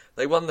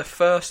 They won the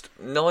first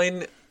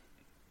 9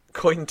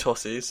 coin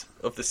tosses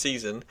of the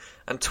season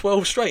and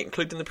 12 straight,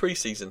 including the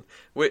pre-season,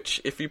 which,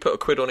 if you put a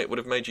quid on it, would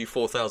have made you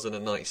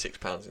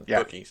 £4,096 in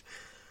bookies.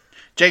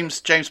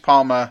 James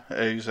Palmer,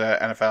 who's an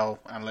NFL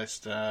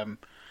analyst,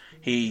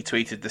 he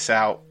tweeted this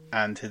out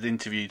and had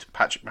interviewed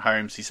Patrick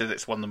Mahomes. He said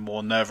it's one of the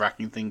more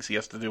nerve-wracking things he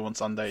has to do on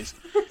Sundays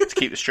to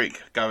keep the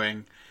streak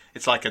going.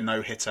 It's like a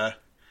no-hitter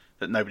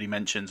that nobody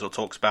mentions or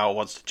talks about or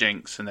wants to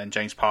jinx, and then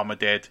James Palmer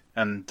did.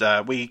 And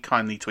we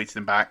kindly tweeted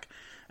him back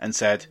and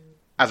said,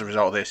 as a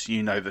result of this,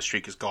 you know the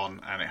streak is gone,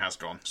 and it has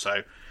gone.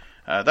 So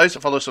those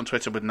that follow us on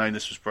Twitter would know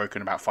this was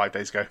broken about 5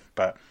 days ago,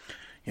 but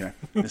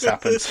this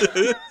happens. So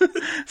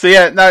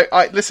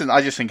I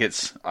just think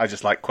I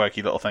just like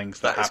quirky little things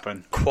that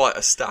happen. Quite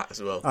a stat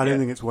as well. I don't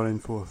think it's 1 in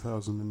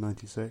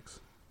 4,096.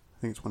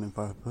 I think it's 1 in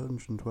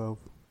 512,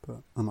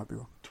 but I might be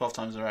wrong. 12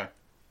 times in a row.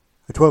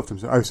 12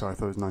 times. Oh, sorry, I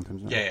thought it was 9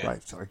 times. Yeah.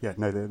 Right, sorry. Yeah,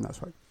 no,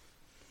 that's right.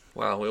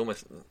 Wow,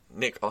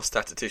 Nick, our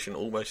statistician,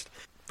 almost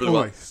blew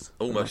up.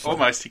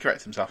 Almost. He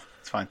corrected himself.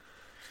 It's fine.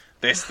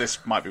 This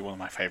might be one of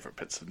my favourite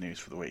bits of news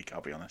for the week,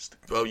 I'll be honest.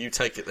 Well, you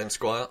take it then,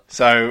 Squire.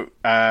 So,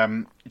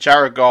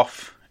 Jared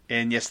Goff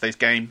in yesterday's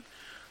game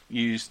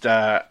used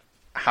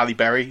Halle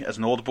Berry as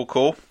an audible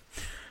call,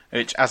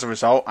 which, as a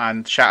result,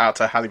 and shout out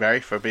to Halle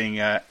Berry for being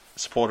a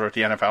supporter of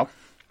the NFL,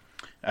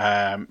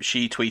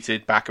 she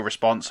tweeted back a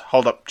response,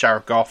 "Hold up,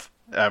 Jared Goff,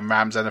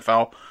 Rams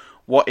NFL.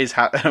 What is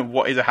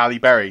a Halle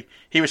Berry?"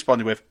 He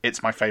responded with,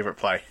 "It's my favourite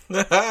play."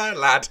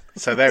 Lad.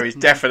 So there is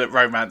definite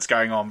romance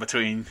going on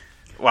between...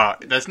 Well,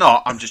 there's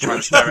not. I'm just trying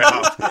to stir it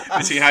up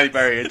between Halle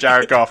Berry and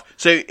Jared Goff.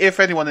 So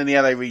if anyone in the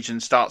LA region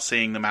starts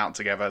seeing them out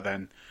together,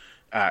 then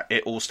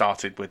it all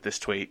started with this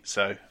tweet.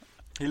 So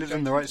he lives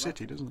in the right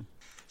city, doesn't he?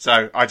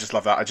 So I just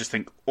love that. I just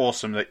think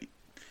awesome that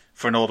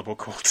for an audible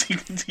call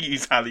to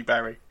use Halle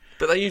Berry.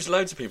 But they use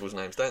loads of people's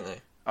names, don't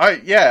they?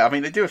 I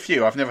mean, they do a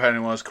few. I've never heard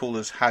anyone as cool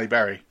as Halle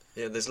Berry.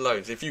 Yeah, there's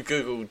loads. If you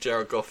Google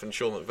Jared Goff and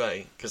Sean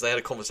McVay, because they had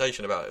a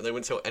conversation about it, they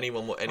wouldn't tell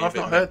anyone what any of it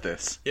meant. I've not heard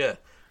this. Yeah.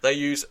 They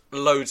use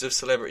loads of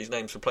celebrities'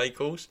 names for play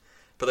calls,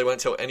 but they won't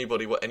tell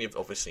anybody what any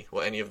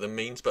of them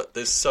means. But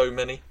there's so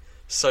many.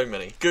 It's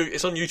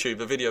on YouTube,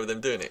 a video of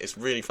them doing it. It's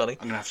really funny.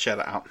 I'm going to have to share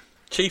that out.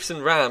 Chiefs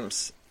and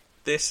Rams.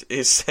 This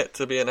is set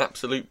to be an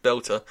absolute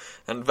belter,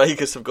 and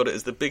Vegas have got it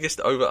as the biggest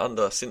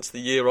over-under since the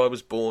year I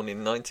was born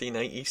in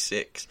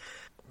 1986.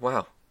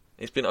 Wow.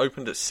 It's been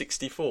opened at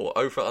 64,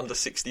 over-under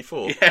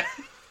 64. Yeah.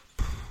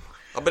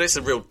 I bet it's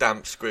a real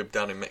damp squib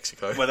down in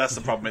Mexico. Well, that's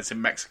the problem. It's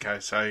in Mexico,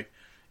 so...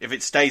 If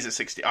it stays at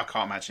 60, I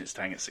can't imagine it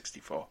staying at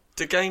 64.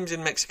 Do games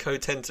in Mexico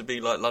tend to be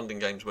like London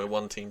games where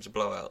one team's a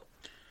blowout?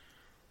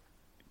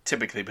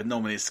 Typically, but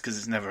normally it's because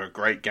it's never a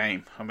great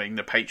game. I mean,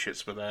 the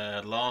Patriots were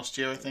there last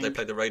year, I think. They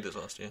played the Raiders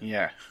last year.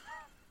 Yeah.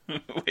 Yeah,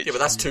 but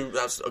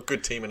that's a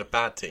good team and a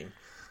bad team.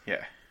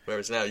 Yeah.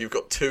 Whereas now you've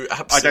got two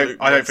absolute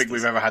I don't think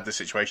we've ever had this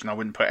situation. I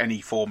wouldn't put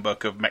any form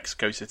book of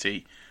Mexico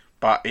City,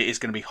 but it is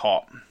going to be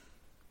hot.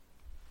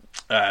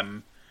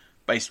 Mind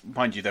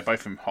you, they're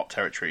both in hot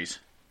territories.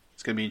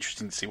 It's going to be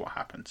interesting to see what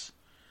happens.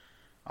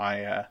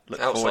 I look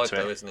forward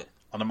to it. Isn't it?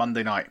 On a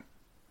Monday night.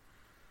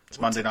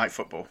 It's Monday Night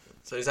Football.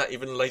 So is that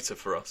even later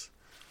for us?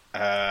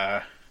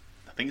 I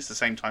think it's the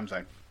same time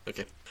zone.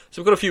 Okay.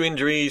 So we've got a few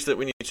injuries that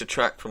we need to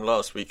track from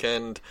last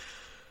weekend.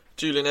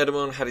 Julian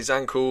Edelman had his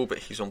ankle, but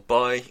he's on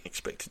bye,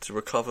 expected to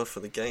recover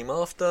for the game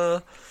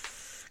after.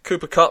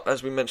 Cooper Kupp,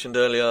 as we mentioned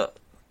earlier,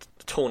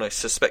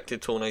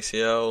 suspected torn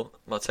ACL.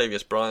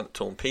 Martavius Bryant,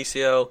 torn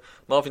PCL.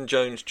 Marvin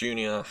Jones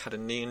Jr. had a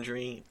knee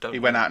injury. He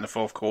went out in the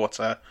fourth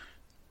quarter.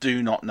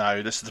 Do not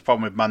know. This is the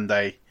problem with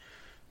Monday.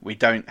 We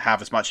don't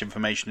have as much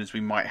information as we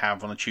might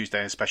have on a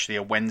Tuesday, especially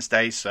a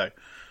Wednesday. So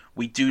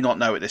we do not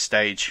know at this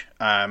stage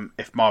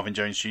if Marvin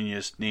Jones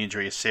Jr.'s knee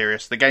injury is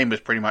serious. The game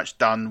was pretty much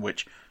done,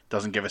 which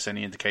doesn't give us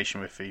any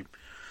indication if he,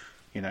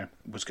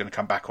 was going to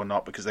come back or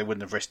not, because they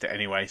wouldn't have risked it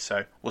anyway.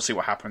 So we'll see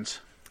what happens.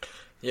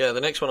 Yeah,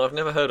 the next one I've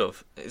never heard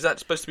of. Is that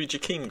supposed to be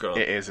Jakeem Grant?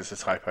 It is. It's a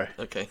typo.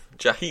 Okay.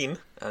 Jaheen,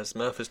 as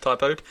Murph has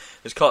typoed,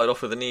 is carted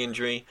off with a knee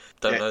injury.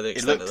 Don't know the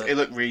extent of that. It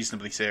looked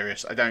reasonably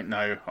serious. I don't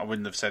know. I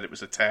wouldn't have said it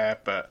was a tear,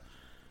 but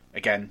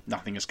again,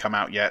 nothing has come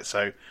out yet.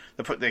 So,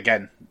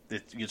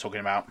 you're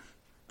talking about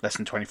less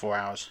than 24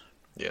 hours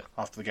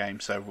after the game,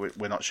 so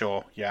we're not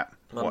sure yet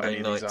what any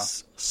of these are.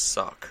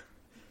 Suck.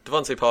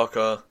 Devontae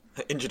Parker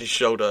injured his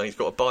shoulder. He's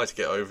got a bye to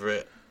get over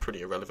it.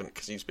 pretty irrelevant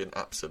because he's been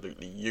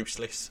absolutely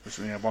useless.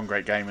 He had one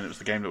great game, and it was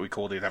the game that we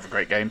called he'd have a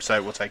great game,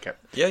 so we'll take it.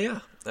 Yeah.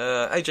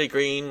 AJ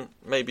Green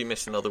maybe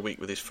missed another week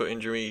with his foot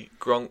injury.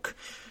 Gronk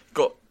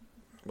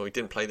he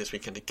didn't play this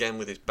weekend again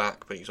with his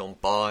back, but he's on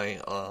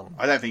bye.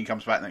 I don't think he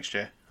comes back next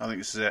year. I think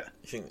this is it.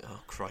 You think? Oh,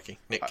 crikey.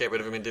 Nick, get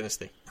rid of him in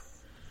Dynasty.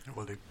 I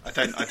will do. I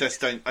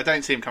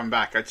don't see him coming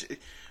back.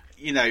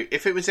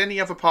 If it was any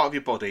other part of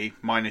your body,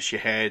 minus your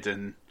head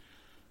and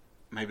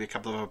maybe a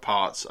couple of other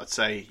parts, I'd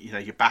say,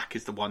 your back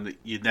is the one that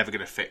you're never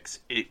going to fix.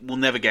 It will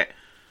never get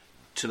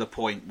to the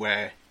point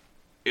where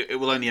it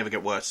will only ever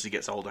get worse as he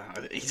gets older.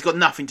 He's got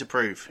nothing to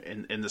prove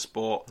in the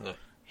sport. No.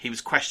 He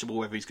was questionable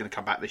whether he's going to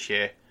come back this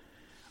year.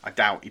 I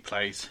doubt he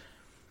plays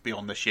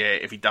beyond this year.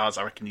 If he does,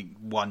 I reckon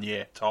 1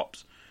 year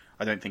tops.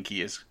 I don't think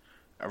he is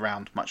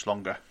around much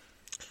longer.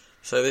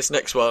 So this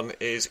next one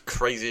is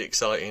crazy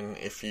exciting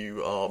if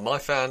you are my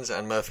fans,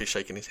 and Murphy's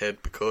shaking his head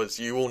because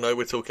you all know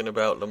we're talking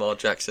about Lamar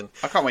Jackson.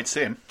 I can't wait to see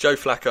him. Joe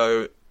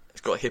Flacco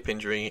has got a hip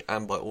injury,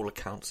 and by all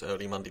accounts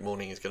early Monday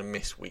morning is going to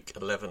miss week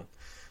 11.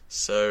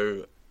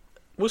 So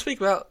we'll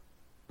speak about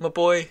my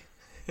boy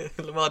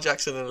Lamar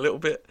Jackson in a little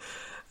bit.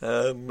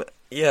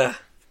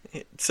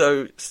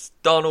 So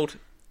Darnold,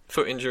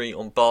 foot injury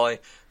on bye.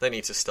 They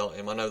need to start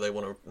him. I know they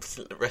want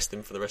to rest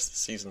him for the rest of the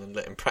season and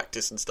let him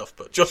practice and stuff,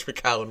 but Josh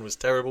McCown was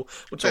terrible.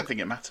 I don't think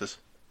it matters.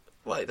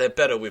 Well, they're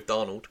better with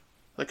Darnold.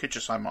 They could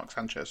just sign Mark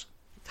Sanchez.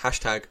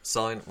 #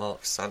 sign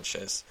Mark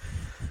Sanchez.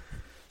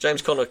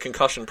 James Conner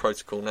concussion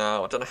protocol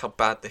now. I don't know how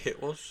bad the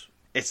hit was.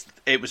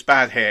 It was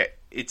bad hit.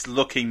 It's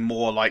looking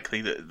more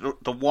likely that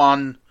the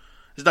one...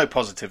 There's no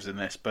positives in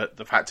this, but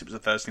the fact it was a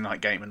Thursday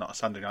night game and not a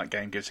Sunday night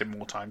game gives him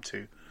more time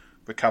to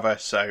recover.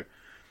 So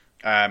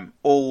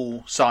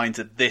all signs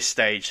at this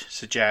stage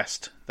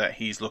suggest that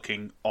he's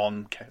looking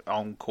on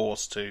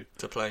course to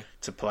play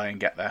and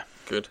get there.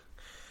 Good.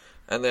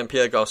 And then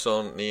Pierre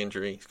Garçon, knee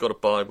injury. He's got a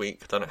bye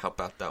week. I don't know how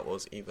bad that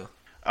was either.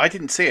 I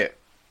didn't see it.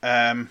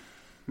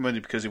 Mainly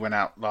because he went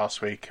out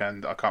last week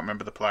and I can't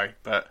remember the play.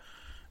 But,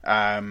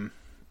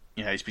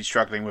 he's been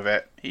struggling with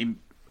it.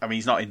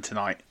 He's not in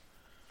tonight.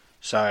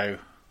 So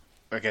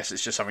I guess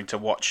it's just something to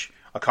watch.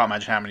 I can't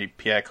imagine how many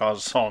Pierre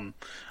Garçon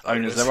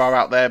owners there are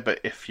out there, but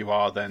if you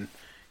are, then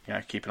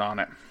keep an eye on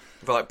it.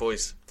 Right,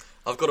 boys.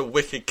 I've got a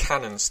wicked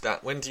cannon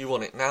stat. When do you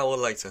want it, now or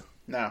later?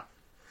 Now.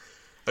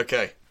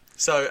 Okay.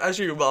 So, as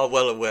you are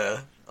well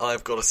aware,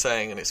 I've got a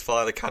saying, and it's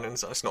fire the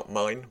cannons. It's not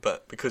mine,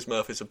 but because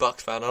Murphy's a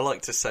Bucs fan, I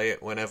like to say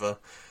it whenever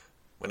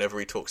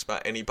he talks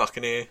about any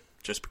Buccaneer,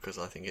 just because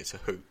I think it's a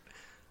hoot.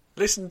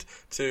 Listened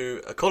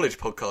to a college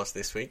podcast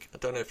this week. I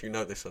don't know if you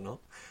know this or not,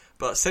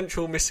 but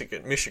Central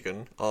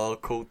Michigan are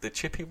called the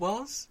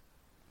Chippewas.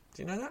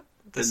 Do you know that?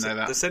 Didn't know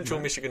that. The Central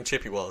Michigan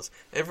Chippewas.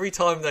 Every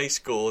time they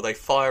score, they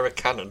fire a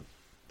cannon.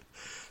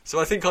 So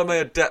I think I may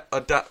adopt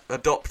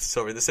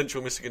the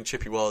Central Michigan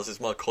Chippewas as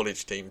my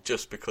college team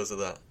just because of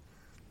that.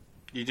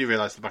 You do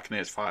realise the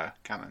Buccaneers fire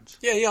cannons?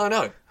 Yeah, I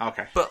know.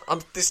 Okay. But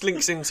this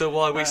links into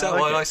why I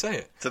say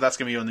it. So that's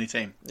going to be your new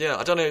team? Yeah,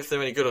 I don't know if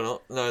they're any good or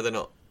not. No, they're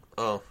not.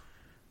 Oh.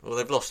 Well,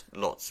 they've lost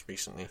lots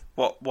recently.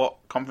 What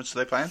conference are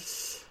they playing?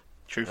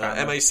 True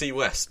fan. MAC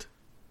West.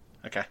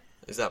 Okay.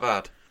 Is that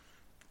bad?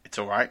 It's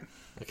all right.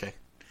 Okay.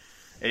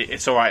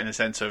 It's all right in the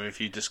sense of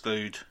if you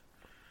exclude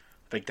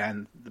the Big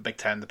Ten,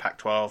 the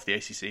Pac-12, the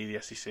ACC, the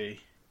SEC.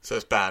 So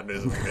it's bad,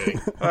 isn't it, really?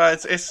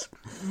 It's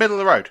middle of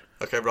the road.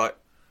 Okay, right.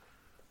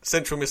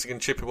 Central Michigan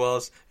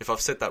Chippewas. If I've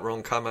said that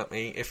wrong, come at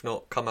me. If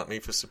not, come at me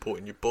for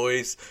supporting your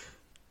boys.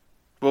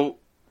 Well,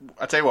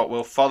 I'll tell you what,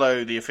 we'll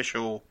follow the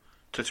official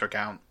Twitter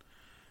account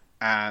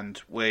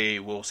and we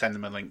will send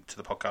them a link to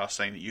the podcast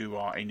saying that you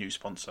are a new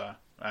sponsor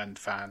and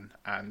fan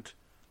and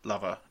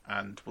lover,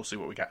 and we'll see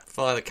what we get.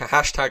 Fire the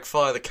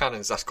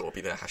cannons. That's got to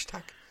be their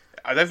hashtag.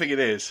 I don't think it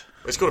is.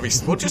 It's got to be.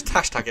 Well, just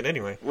hashtag it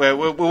anyway.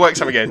 We'll work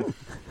something in.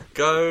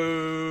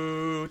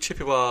 Go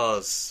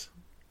Chippewas.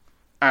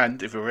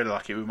 And if we're really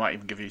lucky, we might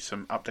even give you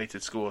some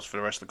updated scores for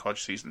the rest of the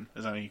college season.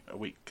 There's only a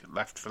week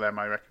left for them,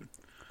 I reckon.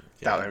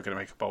 Doubt they're going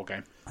to make a bowl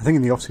game. I think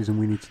in the off-season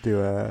we need to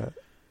do a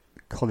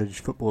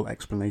college football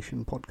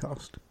explanation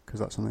podcast,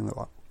 because that's something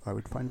that I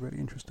would find really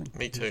interesting.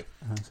 Me too.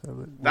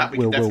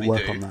 We'll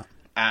work on that.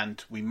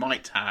 And we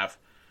might have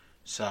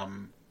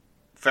some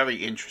very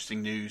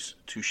interesting news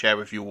to share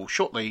with you all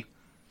shortly,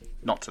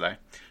 not today,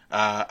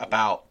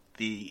 about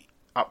the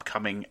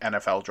upcoming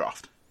NFL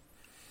draft.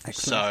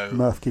 Excellent. So,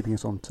 Murph keeping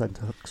us on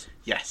tenterhooks.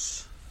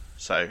 Yes.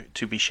 So,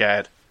 to be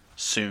shared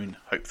soon,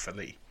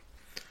 hopefully.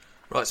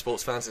 Right,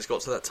 sports fans, it's got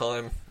to that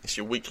time. It's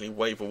your weekly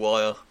waiver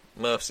wire.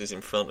 Murph's is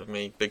in front of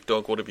me. Big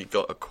Dog, what have you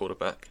got at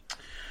quarterback?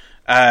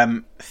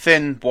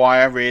 Thin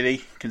wire,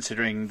 really,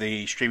 considering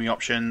the streaming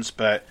options,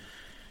 but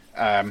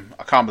I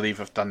can't believe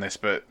I've done this,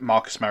 but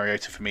Marcus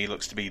Mariota for me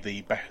looks to be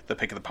the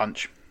pick of the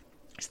punch.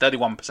 He's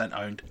 31%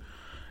 owned.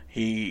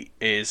 He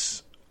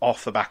is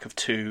off the back of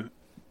 2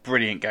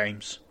 brilliant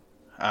games.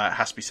 It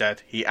has to be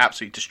said. He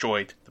absolutely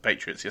destroyed the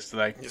Patriots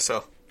yesterday. Yes,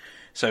 sir.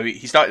 So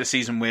he started the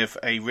season with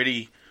a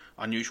really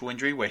unusual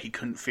injury where he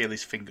couldn't feel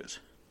his fingers.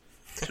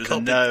 It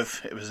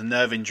was a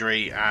nerve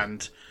injury,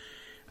 and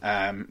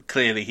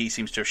Clearly, he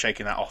seems to have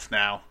shaken that off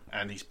now,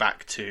 and he's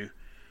back to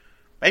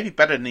maybe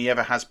better than he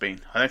ever has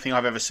been. I don't think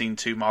I've ever seen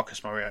 2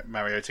 Marcus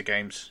Mariota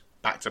games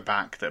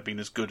back-to-back that have been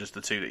as good as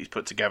the 2 that he's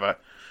put together.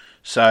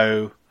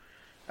 So,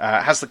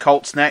 has the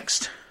Colts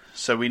next.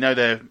 So we know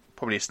they're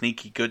probably a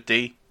sneaky good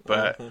D,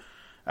 but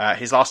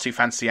his last 2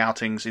 fantasy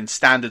outings in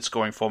standard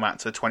scoring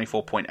formats are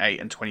 24.8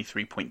 and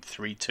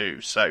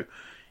 23.32. So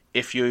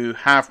if you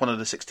have one of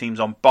the 6 teams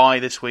on bye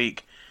this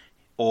week,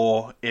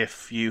 or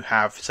if you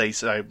have, say,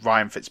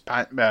 Ryan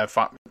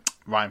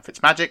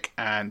Fitzmagic,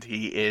 and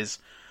he is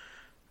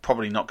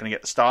probably not going to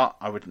get the start,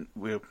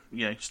 we'll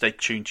stay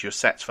tuned to your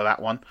sets for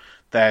that one.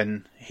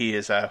 Then he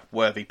is a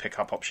worthy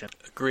pickup option.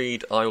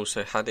 Agreed. I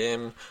also had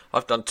him.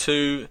 I've done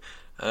 2.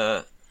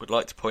 Would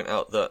like to point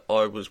out that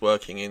I was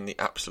working in the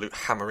absolute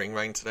hammering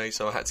rain today,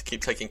 so I had to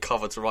keep taking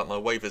cover to write my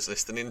waivers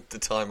list, and in the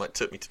time it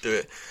took me to do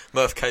it,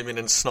 Murph came in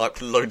and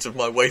sniped loads of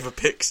my waiver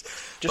picks.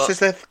 Just as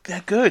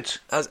they're good.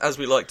 As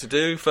we like to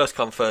do, first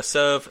come, first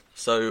serve.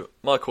 So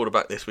my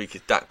quarterback this week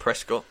is Dak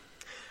Prescott.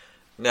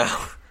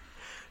 Now,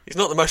 he's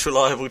not the most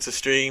reliable to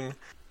stream.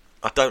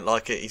 I don't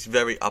like it. He's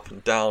very up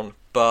and down,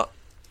 but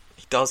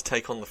he does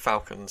take on the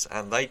Falcons,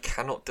 and they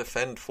cannot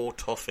defend for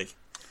toffee.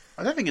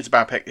 I don't think it's a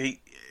bad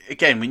pick.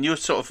 Again, when you're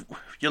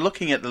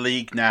looking at the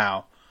league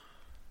now,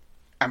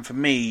 and for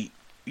me,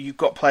 you've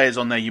got players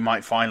on there you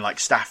might find like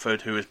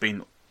Stafford, who has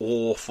been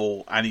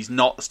awful, and he's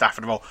not the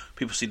Stafford of old.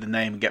 People see the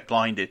name and get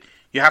blinded.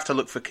 You have to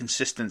look for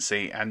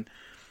consistency, and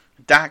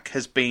Dak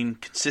has been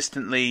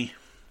consistently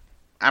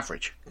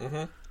average,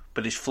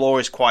 but his floor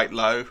is quite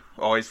low,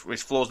 or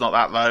his floor's not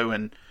that low,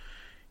 and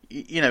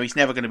he's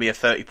never going to be a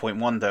 30-point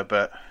wonder,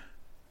 but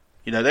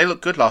they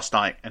looked good last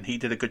night, and he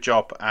did a good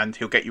job, and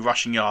he'll get you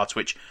rushing yards,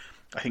 which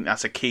I think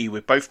that's a key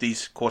with both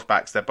these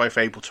quarterbacks. They're both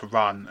able to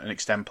run and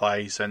extend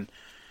plays. And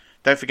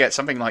don't forget,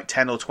 something like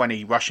 10 or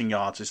 20 rushing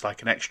yards is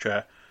like an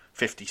extra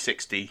 50,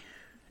 60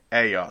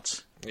 air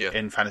yards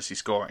in fantasy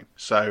scoring.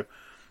 So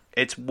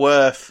it's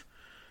worth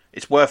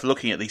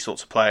looking at these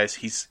sorts of players.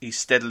 He's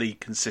steadily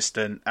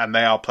consistent, and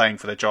they are playing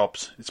for their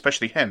jobs,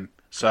 especially him.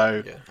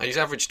 So and he's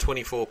averaged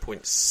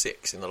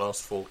 24.6 in the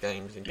last 4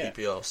 games in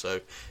PPR, so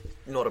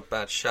not a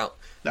bad shout.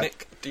 No.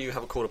 Nick, do you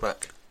have a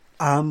quarterback?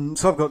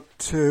 So I've got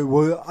 2.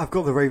 Well, I've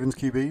got the Ravens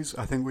QBs.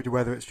 I think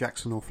whether it's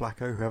Jackson or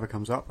Flacco, whoever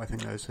comes up, I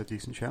think that's a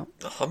decent shout.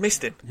 Oh, I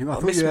missed him.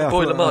 I missed my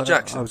boy Lamar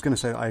Jackson. I was going to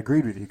say that I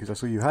agreed with you because I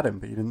saw you had him,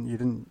 but you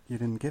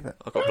didn't give it.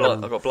 I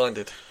got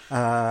blinded.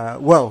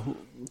 Well, do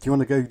you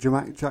want to go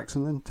Jamak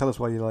Jackson then? Tell us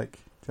why you like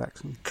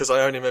Jackson. Because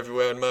I own him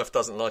everywhere, and Murph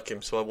doesn't like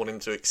him, so I want him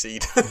to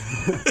exceed.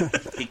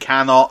 He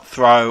cannot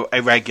throw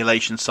a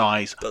regulation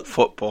size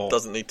football.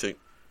 Doesn't need to.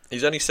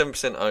 He's only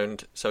 7%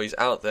 owned, so he's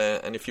out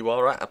there. And if you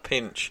are at a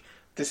pinch.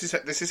 This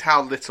is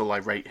how little I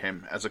rate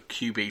him as a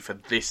QB for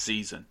this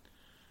season.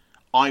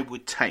 I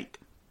would take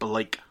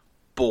Blake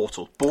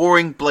Bortles.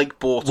 Boring Blake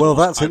Bortles. Well,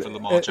 that's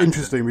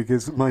interesting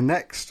because my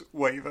next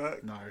waiver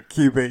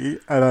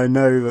QB, and I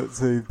know that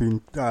there've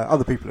been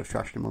other people have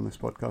trashed him on this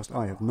podcast.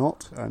 I have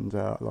not, and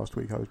last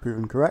week I was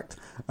proven correct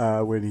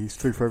when he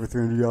threw for over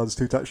 300 yards,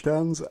 2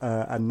 touchdowns,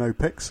 and no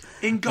picks.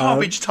 In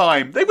garbage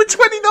time. They were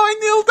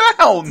 29-0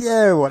 down.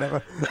 Yeah,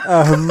 whatever.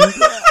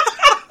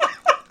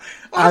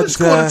 I just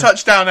scored a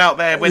touchdown out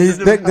there.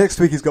 Next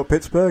week he's got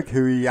Pittsburgh,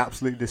 who he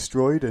absolutely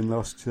destroyed in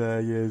last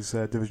year's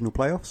divisional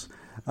playoffs.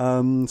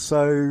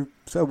 So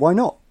why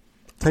not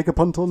take a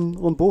punt on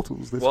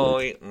Bortles this week?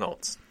 Why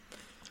not?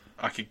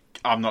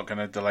 I'm not going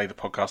to delay the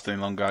podcast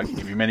any longer. I can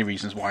give you many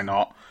reasons why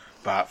not,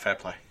 but fair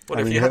play. Well,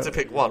 if you had to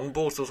pick one,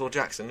 Bortles or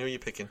Jackson, who are you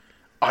picking?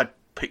 I'd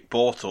pick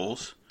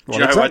Bortles. Do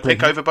you know who I'd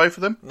pick over both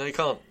of them? No, you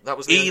can't. That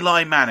was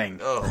Eli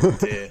Manning. Oh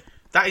dear.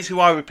 That is who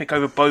I would pick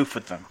over both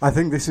of them. I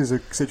think this is a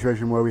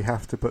situation where we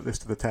have to put this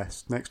to the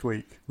test. Next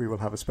week, we will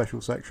have a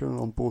special section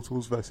on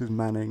Bortles versus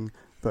Manning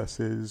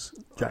versus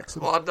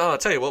Jackson. Well, I'll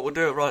tell you what, we'll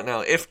do it right now.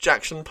 If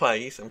Jackson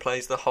plays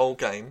the whole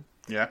game,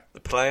 the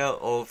player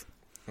of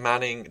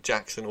Manning,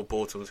 Jackson or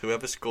Bortles,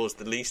 whoever scores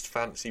the least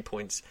fantasy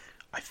points...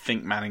 I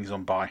think Manning's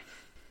on bye.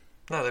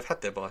 No, they've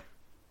had their bye.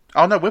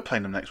 Oh, no, we're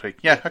playing them next week.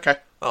 Yeah, okay.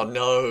 Oh,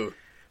 no.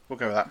 We'll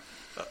go with that.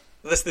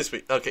 This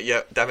week. Okay,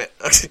 yeah, damn it.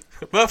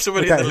 Murph's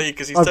already in the lead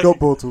because he's I've got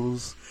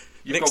Bortles.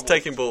 Nick's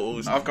taking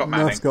Bortles. I've got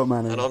Manning. Murph's got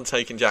Manning. And I'm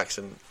taking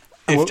Jackson.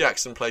 If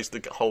Jackson plays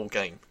the whole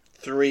game.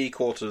 3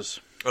 quarters.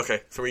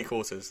 Okay, 3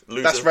 quarters.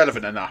 Loser, that's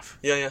relevant enough.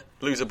 Yeah.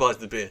 Loser buys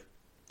the beer.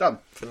 Done.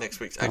 For next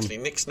week's. Actually,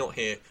 Nick's not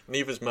here.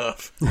 Neither's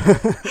Murph.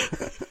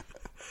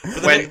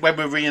 when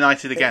we're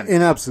reunited again.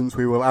 In absence,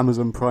 we will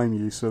Amazon Prime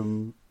you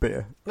some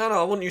beer. No,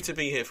 I want you to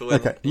be here for when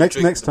okay.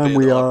 Next time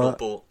we are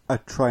a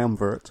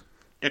triumvirate.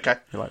 Okay.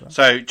 Like that.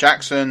 So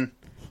Jackson,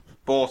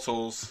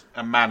 Bortles,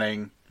 and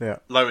Manning. Yeah.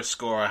 Lowest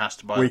scorer has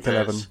to buy Week the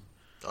beers.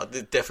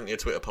 11. Definitely a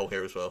Twitter poll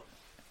here as well.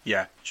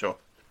 Yeah, sure.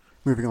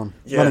 Moving on.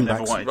 Yeah, I've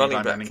never wanted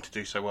Eli Manning to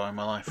do so well in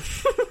my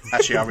life.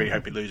 Actually, I really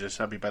hope he loses.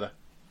 That'd be better.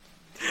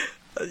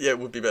 Yeah, it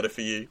would be better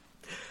for you.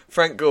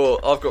 Frank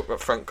Gore. I've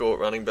got Frank Gore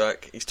running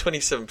back. He's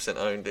 27%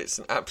 owned. It's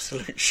an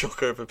absolute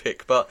shocker of a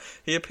pick, but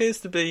he appears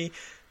to be...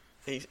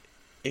 He's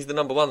the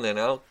number 1 there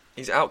now.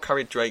 He's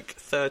outcarried Drake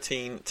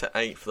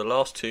 13-8 for the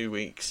last 2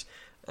 weeks,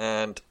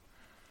 and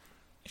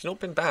he's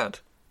not been bad.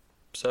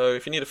 So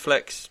if you need a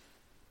flex,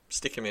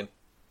 stick him in.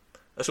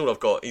 That's all I've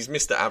got. He's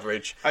Mr.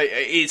 Average.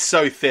 It's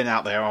so thin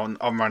out there on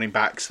running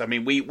backs. I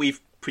mean, we've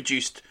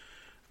produced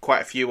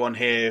quite a few on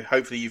here.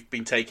 Hopefully you've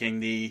been taking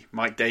the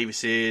Mike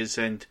Davises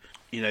and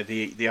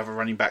the other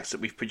running backs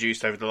that we've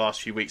produced over the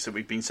last few weeks that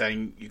we've been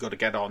saying you've got to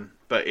get on.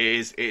 But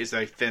it is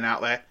very thin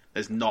out there.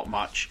 There's not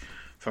much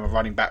from a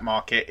running back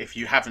market. If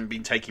you haven't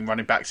been taking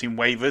running backs in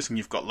waivers and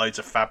you've got loads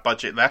of fab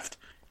budget left,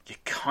 you're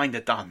kind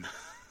of done.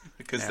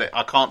 Because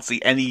I can't see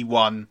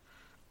anyone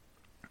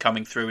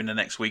coming through in the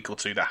next week or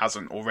two that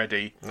hasn't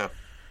already. No.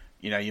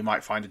 You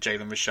might find a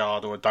Jalen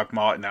Richard or a Doug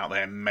Martin out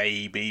there,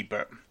 maybe,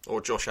 but...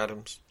 Or Josh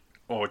Adams.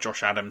 Because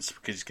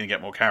he's going to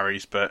get more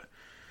carries, but...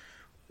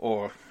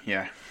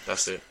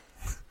 That's it.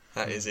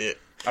 That is it.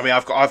 I mean,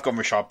 I've gone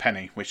Rashard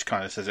Penny, which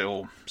kind of says it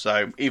all.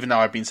 So even though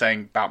I've been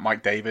saying about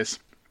Mike Davis,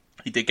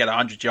 he did get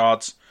 100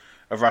 yards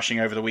of rushing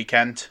over the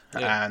weekend,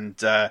 and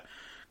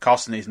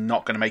Carson is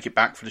not going to make it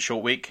back for the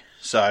short week.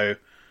 So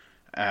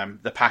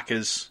the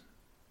Packers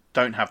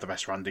don't have the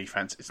best run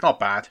defense. It's not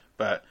bad,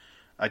 but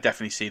I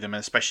definitely see them,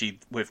 and especially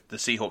with the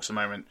Seahawks at the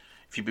moment.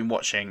 If you've been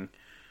watching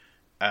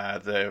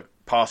the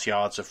pass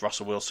yards of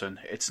Russell Wilson,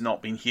 it's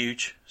not been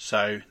huge.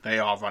 So they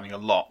are running a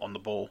lot on the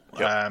ball,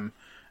 and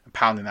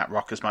pounding that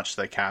rock as much as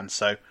they can.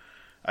 So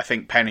I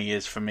think Penny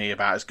is, for me,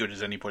 about as good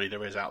as anybody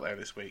there is out there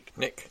this week.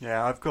 Nick?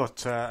 Yeah, I've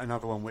got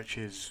another one which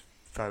is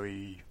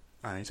very...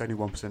 it's only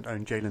 1%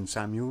 owned, Jalen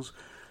Samuels.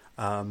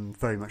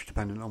 Very much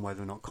dependent on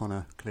whether or not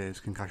Connor clears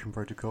concussion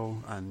protocol,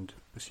 and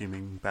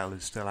assuming Bell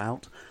is still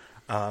out.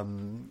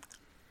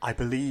 I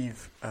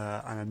believe,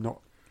 and I'm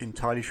not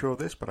entirely sure of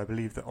this, but I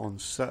believe that on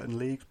certain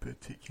leagues,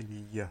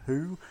 particularly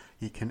Yahoo,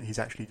 he's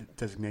actually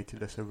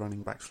designated as a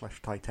running back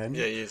 / tight end.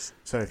 Yeah, he is.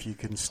 So if you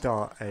can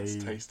start a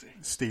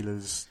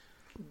Steelers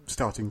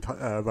starting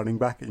running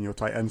back in your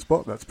tight end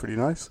spot, that's pretty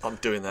nice. I'm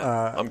doing that.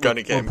 I'm going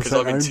to get him because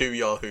I'm in 2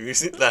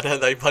 Yahoos.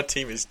 My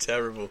team is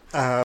terrible.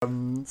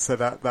 So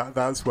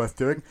that's worth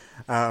doing.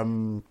 I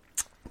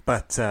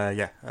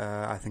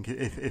think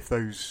if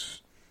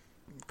those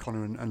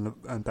Connor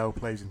and Bell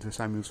plays into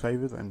Samuel's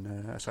favour,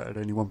 then so at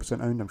only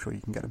 1% owned, I'm sure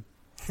you can get him.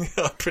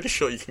 I'm pretty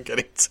sure you can get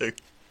it too.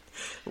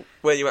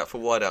 Where are you at for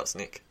wideouts,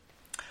 Nick?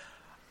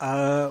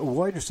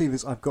 Wide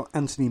receivers, I've got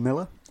Anthony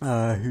Miller,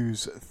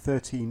 who's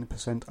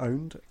 13%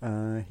 owned.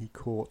 He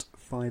caught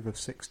 5 of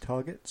 6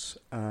 targets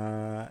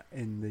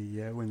in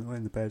the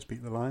when the Bears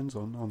beat the Lions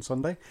on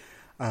Sunday,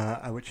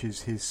 which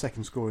is his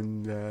second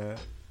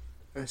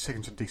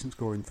decent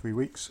score in 3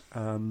 weeks.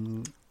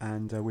 And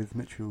with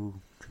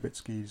Mitchell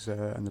Trubisky's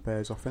and the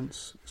Bears'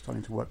 offense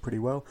starting to work pretty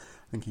well,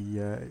 I think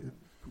he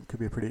could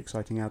be a pretty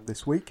exciting ad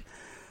this week.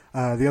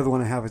 The other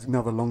one I have is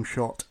another long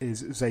shot is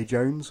Zay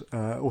Jones.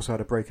 Also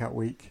had a breakout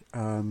week.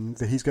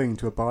 He's going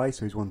into a bye,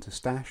 so he's one to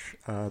stash,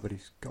 but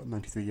he's got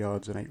 93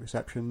 yards and 8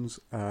 receptions,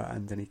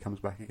 and then he comes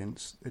back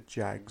against the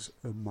Jags,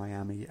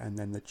 Miami, and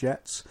then the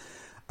Jets.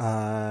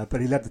 But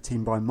he led the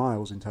team by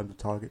miles in terms of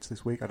targets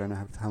this week. I don't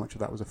know how much of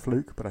that was a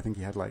fluke, but I think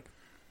he had like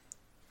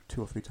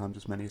 2 or 3 times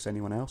as many as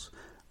anyone else.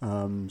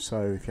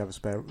 So if you have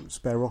a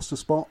spare roster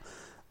spot,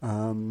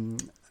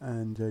 and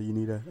you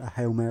need a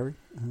Hail Mary,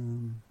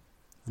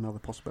 another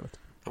possibility.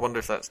 I wonder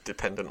if that's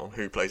dependent on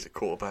who plays at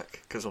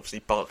quarterback, because obviously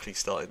Barkley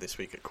started this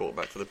week at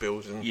quarterback for the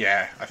Bills. And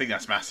yeah, I think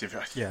that's massive.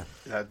 Yeah,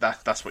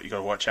 that's what you got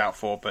to watch out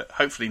for. But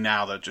hopefully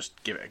now they'll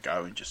just give it a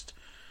go and just.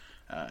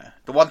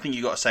 The one thing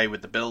you got to say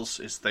with the Bills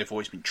is they've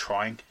always been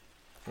trying.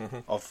 Mm-hmm.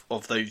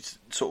 Of those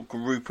sort of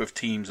group of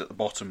teams at the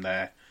bottom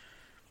there,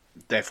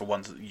 they're for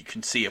ones that you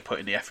can see are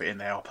putting the effort in.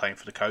 They are playing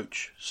for the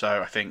coach,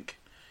 so I think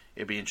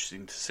it'd be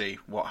interesting to see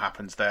what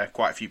happens there.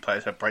 Quite a few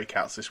players had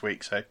breakouts this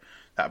week, so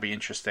that'd be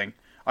interesting.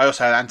 I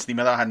also had Anthony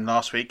Miller. I had him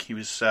last week. He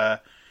was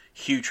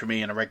huge for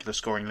me in a regular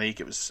scoring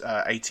league. It was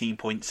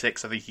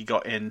 18.6. I think he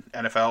got in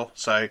NFL.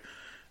 So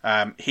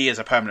he is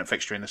a permanent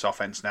fixture in this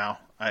offense now.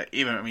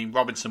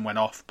 Robinson went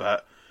off,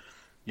 but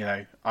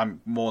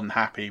I'm more than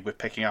happy with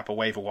picking up a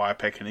waiver wire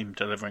pick and him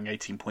delivering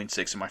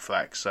 18.6 in my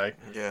flex. So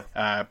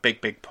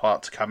big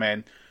part to come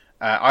in.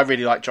 I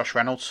really like Josh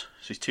Reynolds.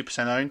 So he's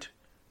 2% owned.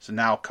 So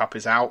now Kupp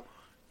is out.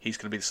 He's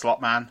going to be the slot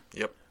man.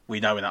 Yep. We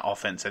know in that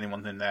offense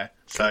anyone's in there.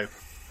 So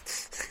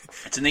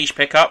it's a niche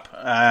pickup,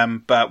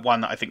 but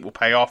one that I think will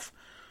pay off.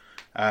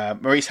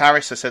 Maurice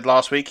Harris, I said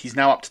last week, he's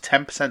now up to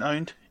 10%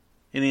 owned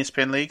in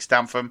ESPN leagues,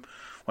 down from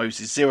he was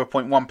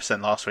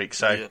 0.1% last week.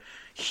 So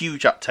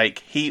huge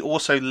uptake. He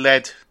also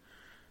led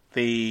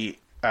the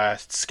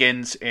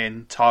Skins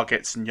in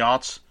targets and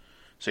yards.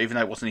 So even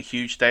though it wasn't a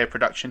huge day of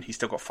production, he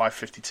still got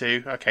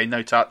 552. Okay,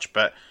 no touch,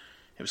 but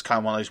it was kind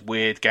of one of those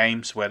weird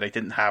games where they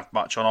didn't have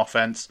much on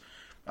offense.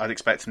 I'd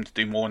expect him to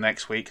do more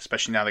next week,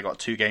 especially now they've got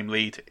a 2-game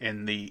lead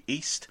in the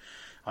East.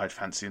 I'd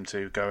fancy him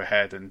to go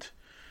ahead and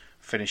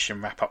finish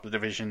and wrap up the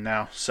division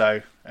now.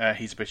 So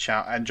he's a big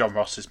shout. And John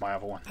Ross is my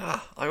other one.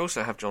 I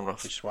also have John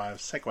Ross. Which is why I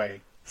was segueing.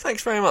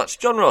 Thanks very much.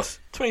 John Ross,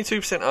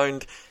 22%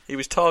 owned. He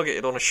was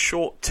targeted on a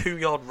short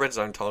 2-yard red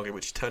zone target,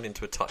 which turned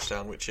into a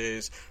touchdown, which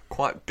is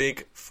quite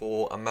big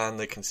for a man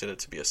they consider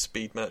to be a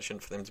speed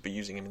merchant. For them to be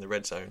using him in the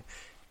red zone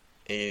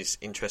is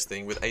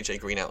interesting, with AJ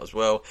Green out as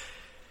well.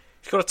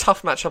 He's got a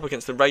tough matchup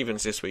against the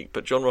Ravens this week,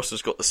 but John Ross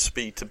has got the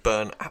speed to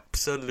burn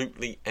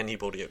absolutely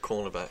anybody at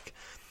cornerback.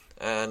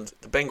 And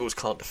the Bengals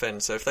can't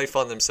defend, so if they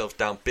find themselves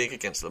down big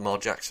against Lamar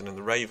Jackson and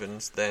the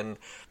Ravens, then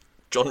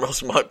John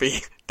Ross might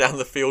be down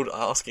the field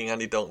asking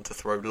Andy Dalton to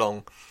throw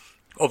long.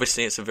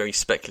 Obviously, it's a very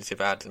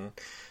speculative ad, and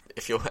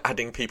if you're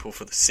adding people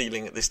for the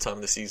ceiling at this time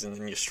of the season,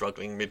 then you're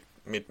struggling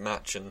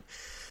mid-match and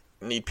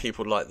need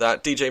people like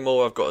that. DJ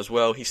Moore I've got as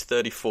well. He's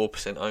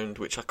 34% owned,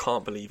 which I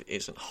can't believe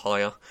isn't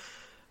higher.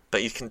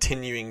 But he's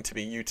continuing to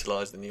be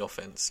utilised in the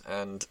offence,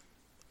 and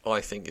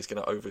I think is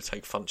going to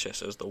overtake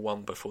Funchess as the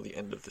one before the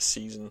end of the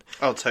season.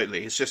 Oh,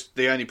 totally. It's just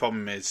the only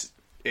problem is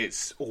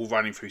it's all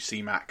running through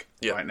C-Mac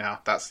right now.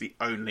 That's the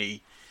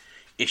only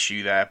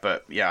issue there.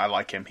 But yeah, I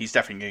like him. He's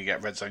definitely going to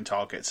get red zone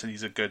targets, and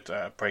he's a good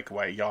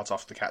breakaway yards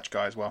after the catch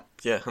guy as well.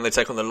 Yeah, and they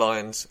take on the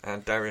Lions,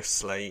 and Darius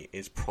Slay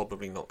is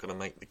probably not going to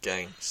make the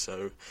game.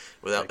 So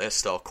without their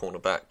star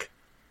cornerback,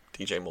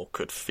 DJ Moore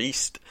could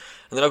feast.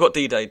 And then I've got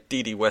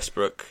D.D.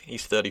 Westbrook.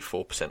 He's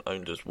 34%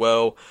 owned as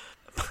well.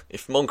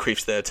 If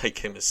Moncrief's there, take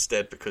him as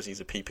stead because he's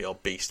a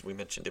PPR beast. We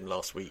mentioned him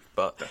last week.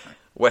 But definitely.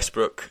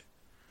 Westbrook,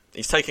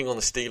 he's taking on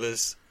the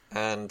Steelers,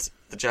 and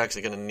the Jags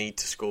are going to need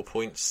to score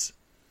points.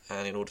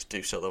 And in order to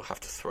do so, they'll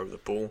have to throw the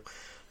ball.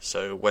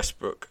 So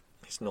Westbrook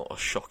is not a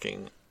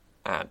shocking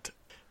ad.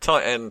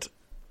 Tight end.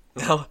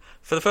 Now,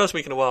 for the first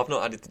week in a while, I've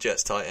not added the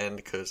Jets tight end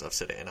because I've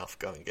said it enough.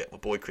 Go and get my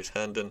boy Chris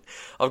Herndon.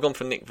 I've gone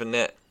for Nick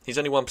Vannett. He's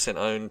only 1%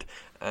 owned.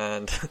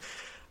 And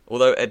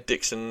although Ed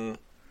Dixon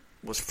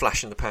was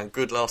flash in the pan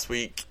good last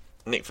week,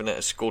 Nick Vannett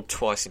has scored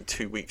twice in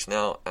 2 weeks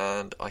now,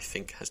 and I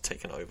think has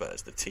taken over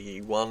as the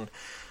TE1.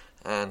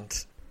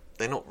 And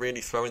they're not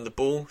really throwing the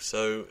ball,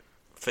 so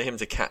for him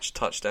to catch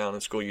touchdown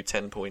and score you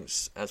 10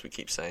 points, as we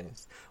keep saying,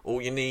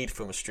 all you need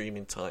from a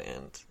streaming tight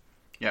end.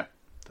 Yeah,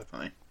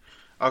 definitely.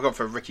 I've gone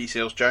for Ricky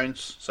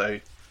Seals-Jones, so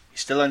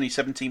he's still only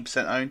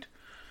 17% owned,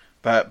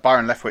 but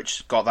Byron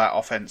Leftwich got that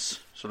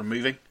offense sort of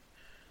moving.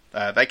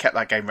 They kept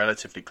that game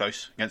relatively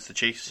close against the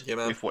Chiefs. Yeah,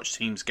 man. We've watched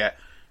teams get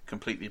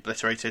completely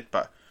obliterated,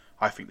 but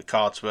I think the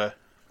Cards were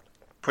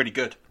pretty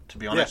good, to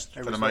be honest,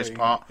 for the most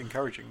part.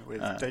 Encouraging with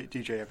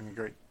DJ having a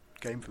great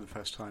game for the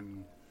first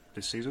time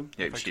this season.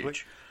 Yeah, it was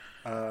huge.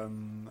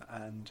 Some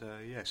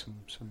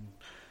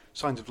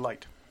signs of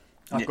light.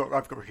 I've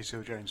got Ricky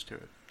Seals-Jones to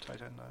it.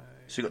 Tight end.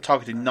 So he got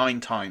targeted 9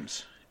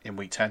 times in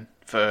week 10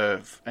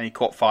 and he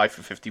caught 5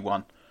 for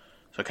 51.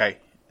 So okay,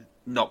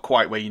 not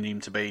quite where you need him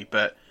to be,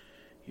 but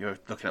you're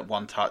looking at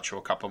 1 touch or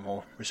a couple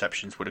more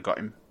receptions would have got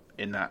him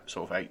in that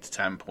sort of 8 to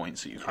 10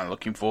 points that you're kind of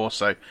looking for.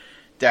 So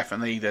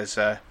definitely there's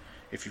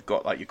if you've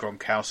got like your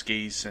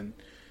Gronkowskis and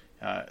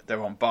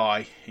they're on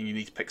bye and you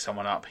need to pick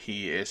someone up,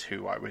 he is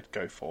who I would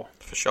go for.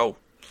 For sure.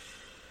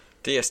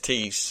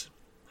 DSTs,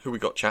 who we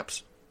got,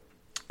 chaps?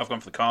 I've gone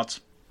for the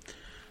Cards.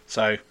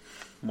 So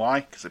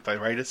why? Because they play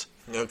Raiders.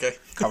 Okay.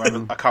 I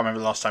can't remember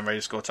the last time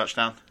Raiders scored a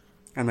touchdown.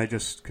 And they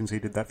just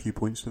conceded that few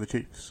points to the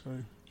Chiefs. So.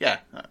 Yeah,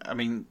 I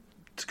mean,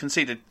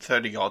 conceded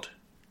 30-odd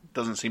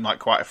doesn't seem like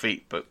quite a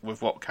feat, but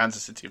with what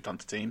Kansas City have done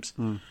to teams,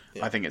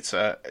 I think it's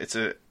a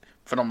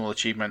phenomenal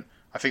achievement.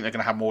 I think they're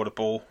going to have more of the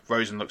ball.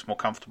 Rosen looks more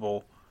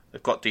comfortable.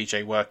 They've got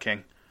DJ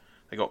working.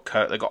 They got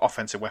Kurt. They've got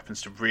offensive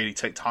weapons to really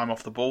take time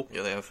off the ball.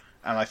 Yeah, they have.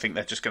 And I think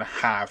they're just going to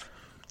have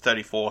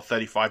 34,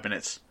 35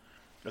 minutes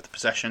of the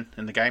possession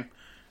in the game.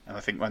 And I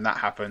think when that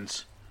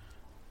happens,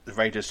 the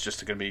Raiders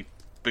just are going to be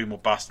boom or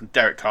bust. And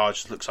Derek Carr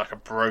just looks like a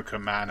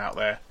broken man out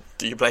there.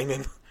 Do you blame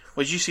him?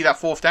 Well, did you see that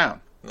 4th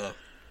down? No.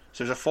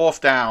 So there's a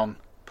 4th down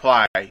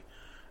play,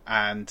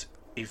 and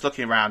he was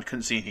looking around,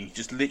 couldn't see anything. He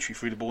just literally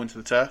threw the ball into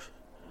the turf.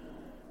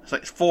 It's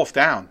like, it's 4th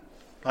down.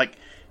 Like,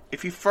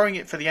 if you're throwing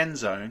it for the end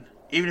zone,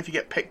 even if you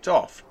get picked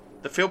off,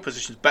 the field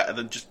position's better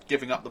than just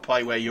giving up the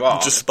play where you are.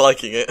 Just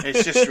spiking it.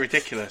 It's just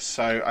ridiculous.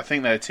 So I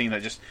think they're a team that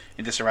are just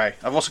in disarray.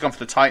 I've also gone for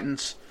the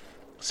Titans.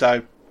 So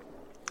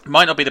it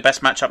might not be the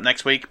best matchup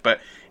next week,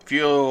 but if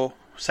you're,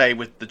 say,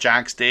 with the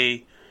Jags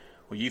D,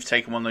 or you've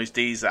taken one of those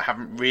Ds that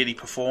haven't really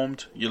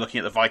performed, you're looking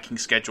at the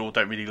Vikings schedule,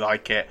 don't really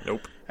like it,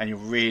 nope, and you're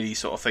really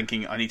sort of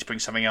thinking, I need to bring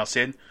something else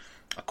in,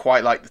 I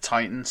quite like the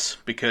Titans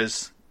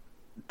because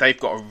they've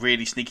got a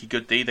really sneaky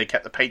good D. They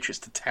kept the Patriots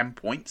to 10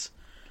 points,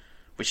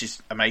 which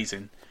is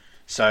amazing.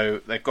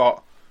 So they've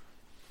got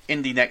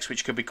Indy next,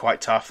 which could be quite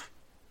tough.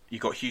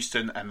 You've got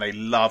Houston, and they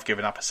love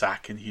giving up a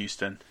sack in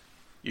Houston.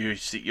 You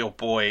see your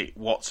boy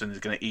Watson is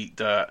going to eat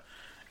dirt,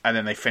 and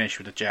then they finish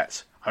with the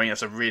Jets. I mean,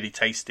 that's a really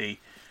tasty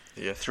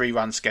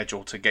 3-run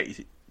schedule to get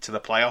you to the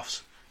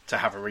playoffs to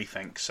have a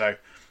rethink. So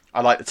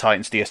I like the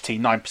Titans DST,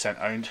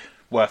 9% owned,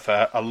 worth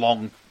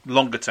a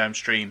longer term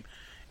stream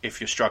if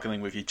you're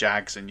struggling with your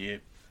Jags and your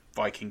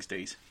Vikings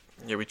Ds.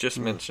 Yeah, we just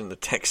mentioned the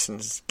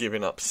Texans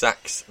giving up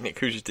sacks. Nick,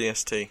 who's your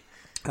DST?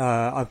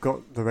 I've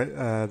got the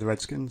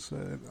Redskins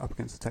up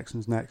against the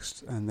Texans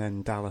next, and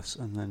then Dallas,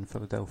 and then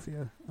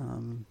Philadelphia.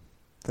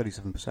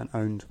 37%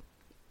 owned.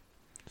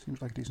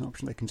 Seems like a decent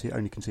option. They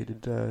only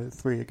conceded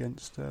 3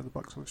 against the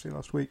Bucks, obviously,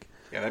 last week.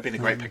 Yeah, they've been a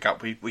great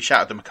pickup. We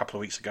shouted them a couple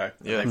of weeks ago.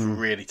 Yeah. They've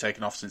really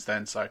taken off since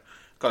then. So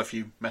got a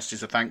few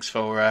messages of thanks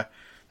for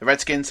the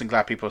Redskins, and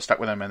glad people have stuck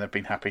with them and they've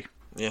been happy.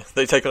 Yeah,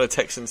 they take on a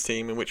Texans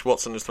team in which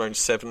Watson has thrown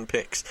 7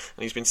 picks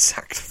and he's been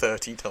sacked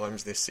 30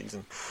 times this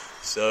season.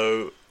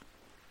 So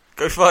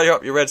go fire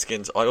up your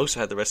Redskins. I also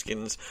had the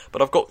Redskins,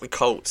 but I've got the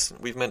Colts.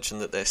 We've mentioned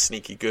that they're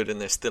sneaky good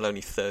and they're still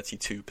only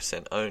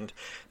 32% owned.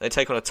 They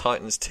take on a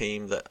Titans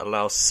team that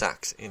allows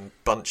sacks in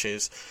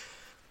bunches,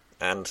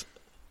 and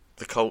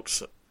the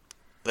Colts,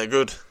 they're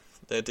good.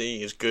 Their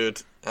D is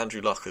good.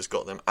 Andrew Luck has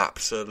got them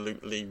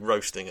absolutely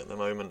roasting at the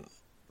moment.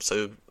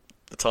 So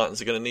the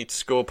Titans are going to need to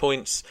score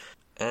points,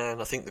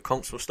 and I think the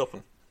Colts will stop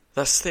them.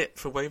 That's it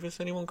for waivers.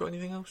 Anyone got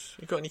anything else?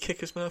 You got any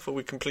kickers, Murph, or are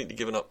we completely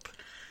given up?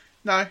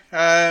 No.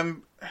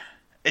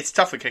 It's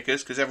tough for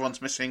kickers because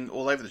everyone's missing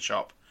all over the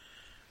shop.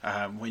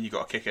 When you've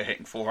got a kicker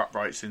hitting 4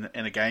 uprights in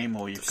a game,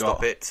 or you've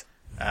got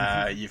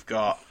you've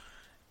got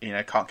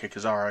can't kick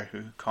Azaro,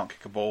 who can't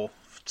kick a ball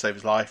to save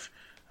his life.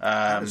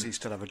 How does he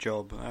still have a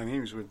job? I mean, he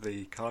was with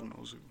the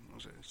Cardinals.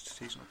 Was it a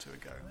season or 2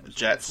 ago?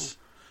 Jets.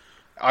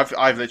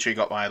 I've literally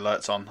got my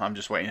alerts on. I'm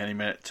just waiting any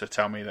minute to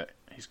tell me that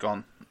he's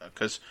gone.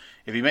 Because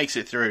if he makes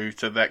it through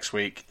to the next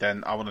week,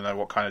 then I want to know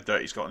what kind of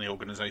dirt he's got in the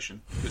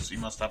organisation. Because he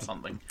must have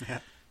something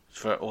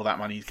for all that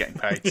money he's getting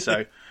paid.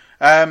 So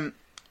I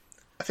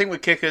think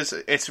with kickers,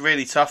 it's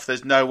really tough.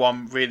 There's no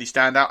one really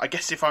stand out. I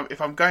guess if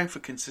I'm going for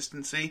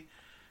consistency,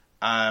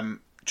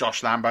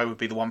 Josh Lambo would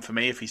be the one for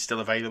me if he's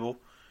still available.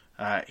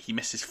 He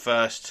missed his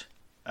first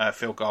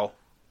field goal.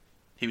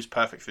 He was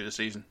perfect through the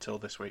season till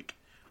this week,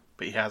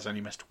 but he has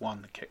only missed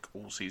 1 kick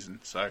all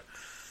season. So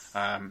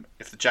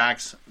if the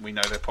Jags, we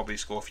know they'll probably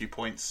score a few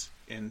points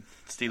in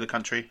Steeler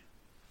country,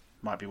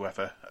 might be worth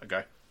a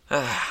go.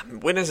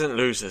 Winners and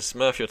losers.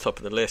 Murph, you're top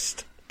of the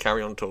list.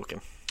 Carry on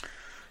talking.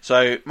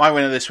 So my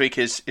winner this week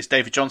is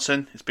David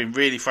Johnson. It's been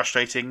really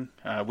frustrating.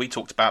 We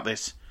talked about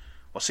this,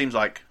 what seems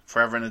like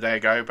forever and a day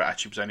ago, but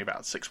actually it was only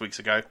about 6 weeks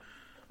ago.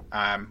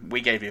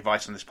 We gave you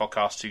advice on this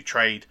podcast to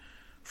trade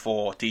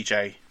for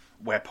DJ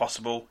where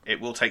possible. It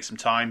will take some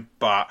time,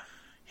 but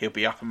he'll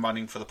be up and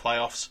running for the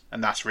playoffs,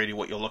 and that's really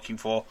what you're looking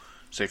for.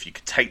 So if you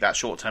could take that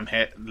short-term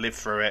hit, live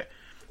through it,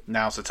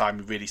 now's the time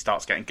he really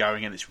starts getting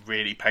going, and it's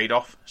really paid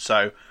off.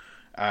 So,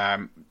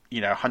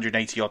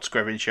 180-odd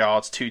scrimmage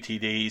yards, 2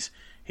 TDs.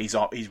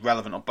 He's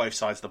relevant on both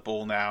sides of the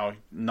ball now,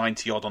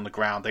 90-odd on the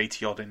ground,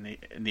 80-odd in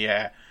the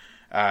air.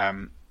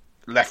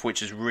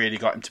 Leftwich has really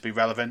got him to be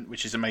relevant,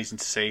 which is amazing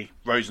to see.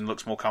 Rosen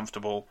looks more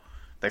comfortable.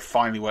 They've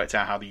finally worked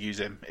out how to use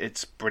him.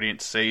 It's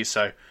brilliant to see.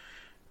 So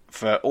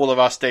for all of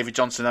us David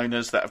Johnson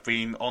owners that have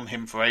been on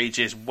him for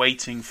ages,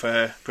 waiting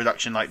for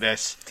production like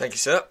this, thank you,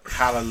 sir.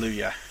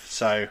 Hallelujah.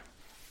 So,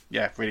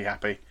 yeah, really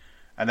happy.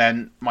 And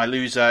then my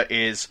loser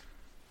is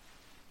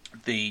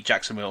the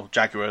Jacksonville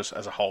Jaguars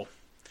as a whole.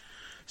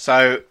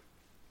 So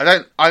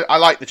I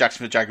like the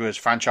Jacksonville Jaguars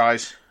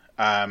franchise,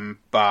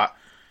 but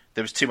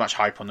there was too much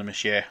hype on them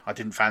this year. I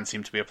didn't fancy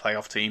them to be a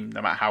playoff team,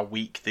 no matter how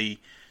weak the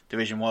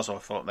division was. I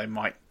thought they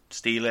might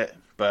steal it,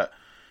 but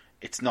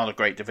it's not a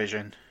great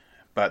division.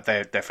 But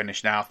they're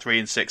finished now,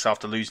 3-6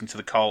 after losing to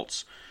the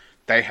Colts.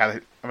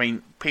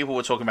 People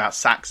were talking about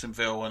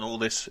Saxonville and all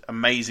this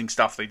amazing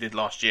stuff they did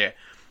last year.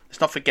 Let's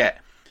not forget,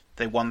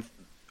 they won,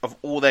 of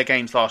all their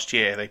games last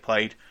year, they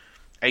played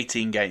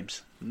 19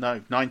 games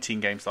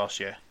last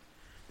year.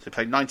 So they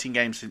played 19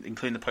 games,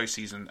 including the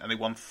postseason, and they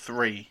won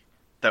 3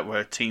 that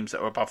were teams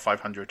that were above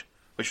 500,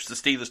 which was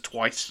the Steelers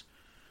twice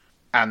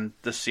and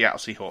the Seattle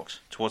Seahawks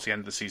towards the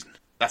end of the season.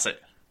 That's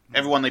it.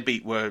 Everyone they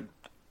beat were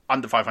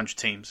under 500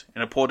 teams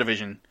in a poor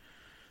division.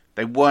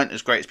 They weren't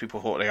as great as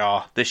people thought they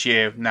are. This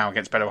year, now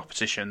against better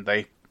opposition,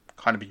 they've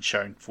kind of been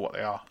shown for what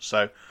they are.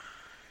 So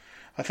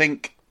I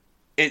think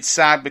it's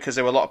sad because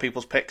there were a lot of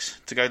people's picks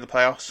to go to the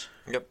playoffs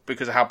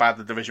because of how bad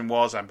the division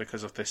was and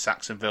because of this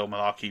Saxonville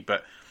malarkey.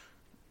 But,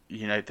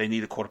 they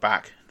need a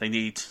quarterback. They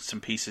need some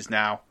pieces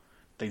now.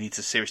 They need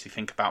to seriously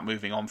think about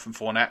moving on from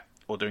Fournette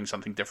or doing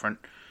something different.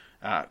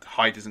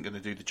 Hyde isn't going to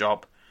do the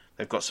job.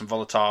 They've got some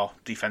volatile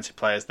defensive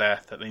players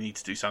there that they need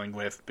to do something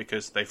with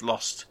because they've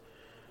lost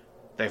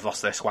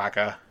their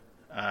swagger.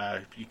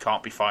 You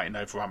can't be fighting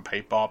over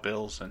unpaid bar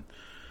bills, and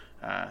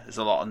there's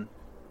a lot of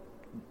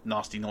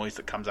nasty noise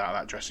that comes out of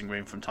that dressing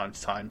room from time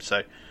to time.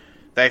 So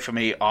they, for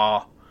me,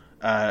 are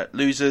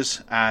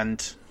losers,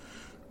 and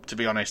to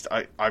be honest,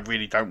 I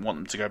really don't want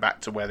them to go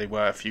back to where they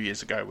were a few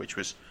years ago, which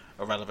was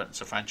irrelevant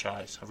as a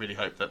franchise. I really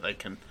hope that they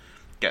can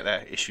get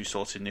their issues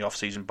sorted in the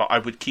off-season, but I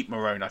would keep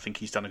Marone. I think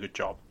he's done a good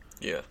job.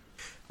 Yeah.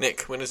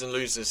 Nick, winners and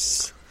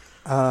losers.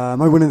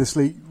 My winner this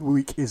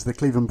week is the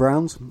Cleveland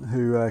Browns,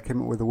 who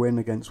came up with a win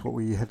against what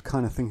we had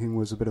kind of thinking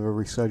was a bit of a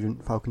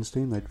resurgent Falcons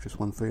team. They'd just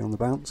won 3 on the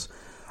bounce.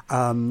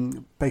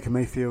 Baker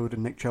Mayfield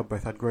and Nick Chubb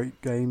both had great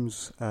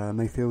games.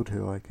 Mayfield,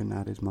 who I can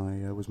add is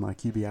was my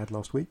QB ad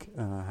last week,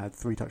 had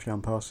 3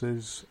 touchdown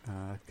passes,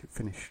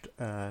 finished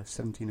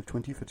 17 of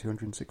 20 for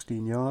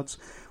 216 yards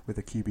with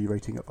a QB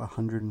rating of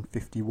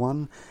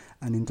 151,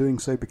 and in doing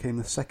so became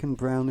the second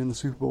Brown in the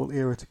Super Bowl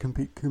era to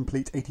complete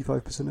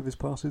 85% of his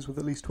passes with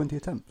at least 20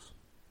 attempts.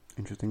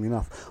 Interestingly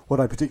enough,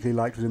 what I particularly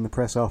liked was in the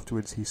press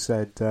afterwards, he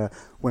said,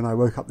 when I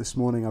woke up this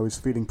morning I was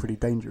feeling pretty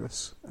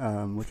dangerous,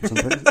 which is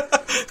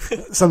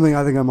something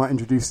I think I might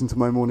introduce into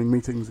my morning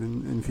meetings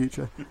in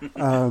future.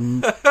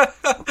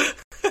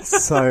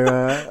 So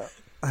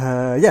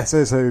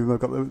I've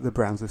got the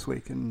Browns this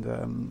week,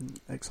 and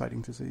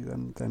exciting to see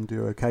them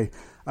do okay.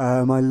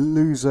 My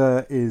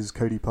loser is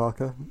Cody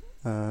Parker.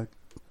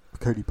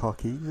 Cody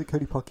Parkey. Is it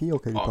Cody Parkey or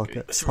Cody Parker?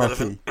 It's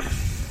irrelevant.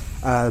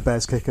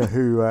 Bears kicker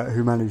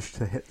who managed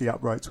to hit the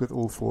uprights with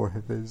all 4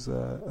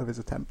 of his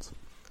attempts.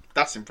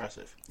 That's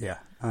impressive. Yeah,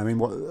 I mean,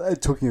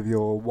 talking of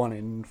your 1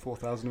 in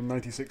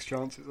 4,096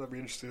 chances, I'd be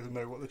interested to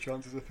know what the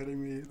chances of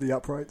hitting the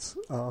uprights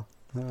are.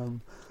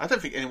 I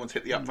don't think anyone's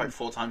hit the upright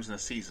 4 times in a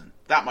season.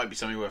 That might be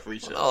something worth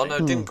researching. Oh no,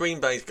 didn't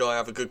Green Bay's guy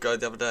have a good go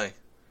the other day?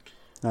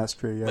 That's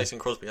true, yeah. Mason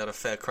Crosby had a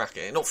fair crack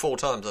at it. Not 4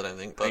 times, I don't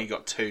think. But he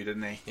got 2,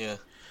 didn't he? Yeah.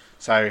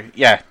 So,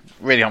 yeah,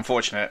 really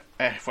unfortunate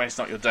when it's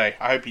not your day.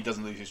 I hope he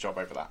doesn't lose his job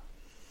over that.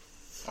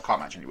 I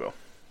can't imagine he will.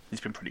 He's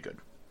been pretty good.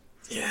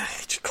 Yeah,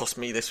 it just cost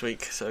me this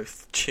week, so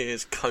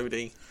cheers,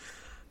 Cody.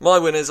 My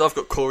winners, I've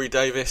got Corey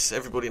Davis.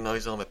 Everybody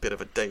knows I'm a bit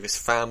of a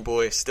Davis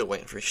fanboy. Still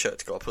waiting for his shirt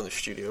to go up on the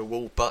studio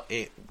wall, but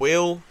it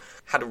will.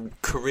 Had a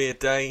career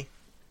day.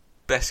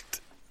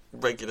 Best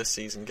regular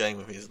season game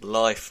of his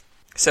life.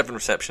 7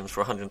 receptions for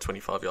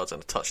 125 yards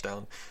and a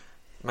touchdown.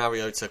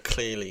 Mariota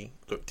clearly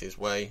looked his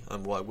way,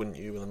 and why wouldn't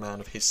you? When a man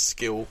of his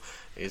skill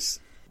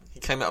he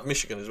came out of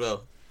Michigan as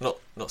well,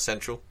 not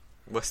Central,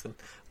 Western,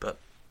 but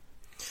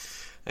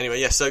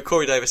anyway, yeah. So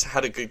Corey Davis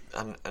had a good,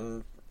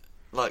 and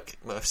like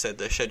Murph said,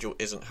 their schedule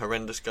isn't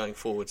horrendous going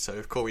forward. So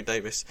if Corey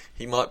Davis,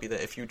 he might be there.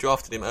 If you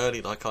drafted him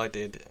early like I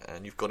did,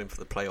 and you've got him for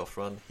the playoff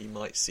run, he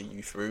might see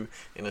you through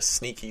in a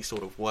sneaky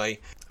sort of way.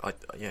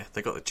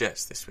 They got the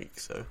Jets this week,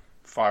 so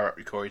fire up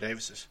your Corey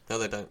Davises. No,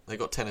 they don't. They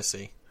got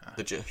Tennessee.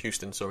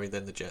 Houston,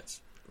 then the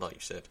Jets, like you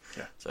said.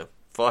 Yeah. So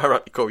fire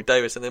up your Corey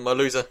Davis, and then my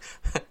loser,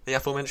 the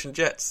aforementioned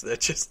Jets. They're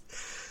just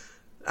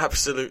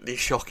absolutely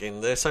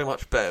shocking. They're so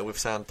much better with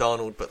Sam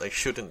Darnold, but they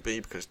shouldn't be,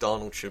 because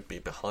Darnold should be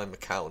behind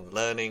McCown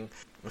learning.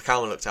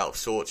 McCown looked out of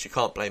sorts. You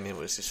can't blame him.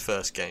 It was his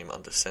first game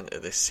under centre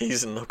this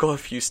season. I've got a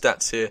few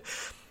stats here.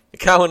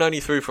 McCown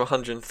only threw for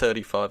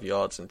 135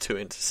 yards and 2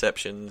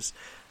 interceptions,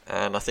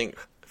 and I think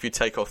if you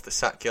take off the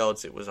sack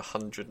yards, it was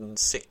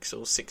 106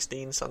 or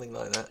 16, something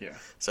like that. Yeah.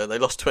 So they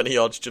lost 20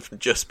 yards from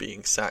just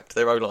being sacked.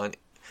 Their O-line,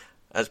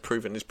 as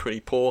proven, is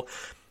pretty poor.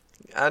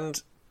 And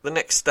the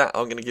next stat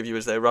I'm going to give you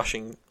is their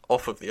rushing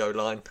off of the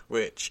O-line,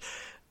 which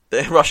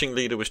their rushing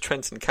leader was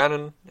Trenton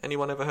Cannon.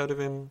 Anyone ever heard of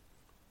him?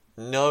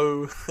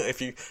 No.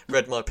 If you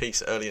read my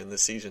piece earlier in the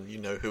season, you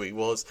know who he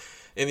was.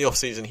 In the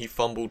off-season, he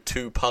fumbled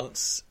 2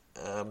 punts.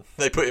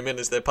 They put him in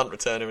as their punt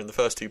returner. In the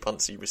first 2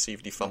 punts he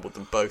received, he fumbled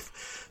them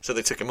both. So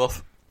they took him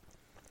off.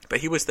 But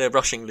he was their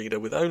rushing leader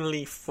with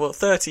only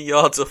 30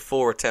 yards of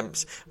 4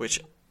 attempts, which,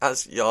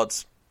 as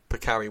yards per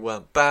carry,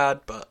 weren't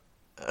bad, but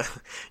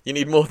you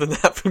need more than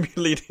that from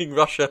your leading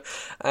rusher.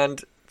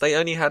 And they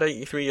only had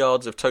 83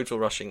 yards of total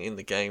rushing in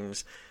the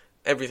games.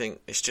 Everything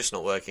is just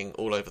not working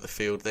all over the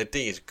field. Their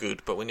D is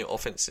good, but when your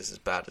offense is as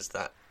bad as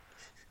that,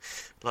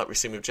 like we've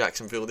seen with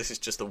Jacksonville, this is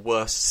just a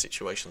worse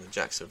situation than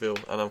Jacksonville.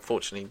 And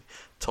unfortunately,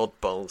 Todd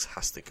Bowles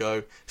has to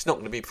go. It's not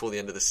going to be before the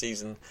end of the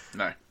season.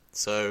 No.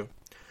 So,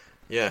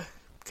 yeah.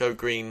 Go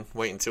green,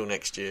 wait until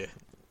next year,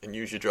 and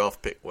use your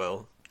draft pick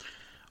well.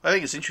 I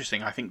think it's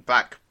interesting. I think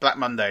Black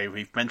Monday,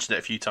 we've mentioned it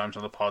a few times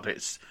on the pod,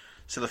 it's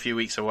still a few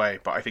weeks away,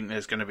 but I think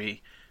there's going to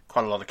be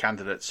quite a lot of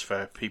candidates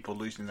for people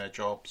losing their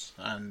jobs,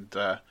 and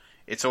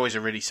it's always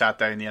a really sad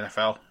day in the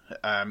NFL,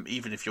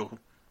 even if you're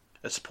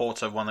a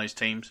supporter of one of those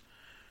teams.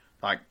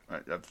 Like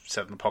I've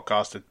said on the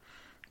podcast, I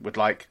would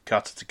like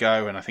Carter to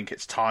go, and I think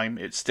it's time.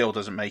 It still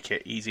doesn't make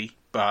it easy,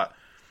 but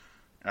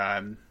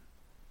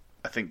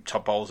I think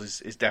Todd Bowles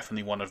is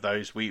definitely one of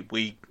those.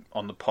 We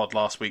on the pod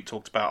last week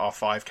talked about our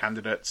 5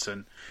 candidates,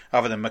 and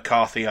other than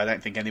McCarthy, I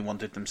don't think anyone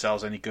did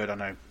themselves any good. I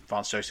know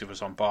Vance Joseph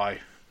was on bye.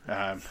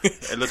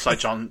 It looks like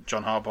John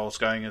Harbaugh's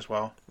going as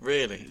well.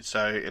 Really?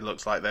 So it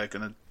looks like they're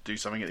going to do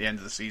something at the end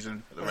of the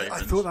season for the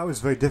Ravens. I thought that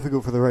was very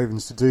difficult for the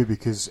Ravens to do,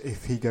 because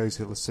if he goes,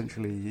 he'll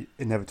essentially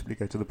inevitably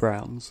go to the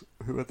Browns,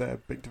 who are their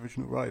big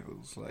divisional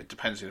rivals. It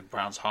depends who the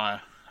Browns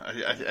hire.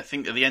 I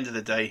think at the end of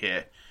the day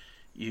here,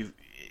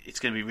 it's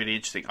going to be really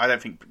interesting. I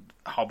don't think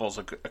Harbaugh's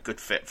a good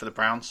fit for the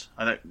Browns.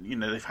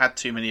 They've had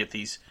too many of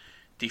these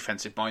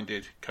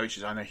defensive-minded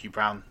coaches. I know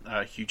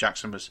Hugh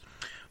Jackson was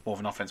more of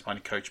an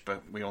offense-minded coach,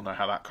 but we all know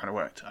how that kind of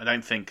worked. I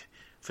don't think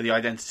for the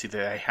identity that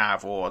they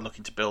have or are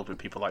looking to build with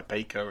people like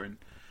Baker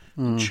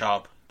and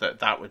Chubb,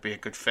 that would be a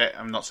good fit.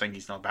 I'm not saying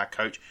he's not a bad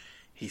coach.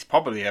 He's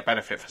probably a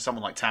better fit for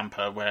someone like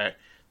Tampa, where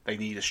they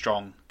need a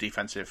strong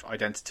defensive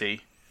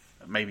identity,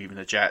 maybe even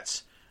the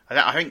Jets.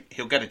 I think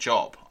he'll get a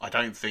job. I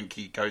don't think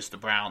he goes to the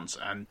Browns,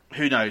 and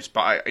who knows?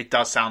 But it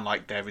does sound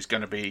like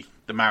the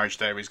marriage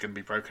there is going to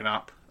be broken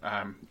up.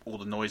 All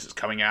the noise that's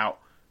coming out.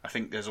 I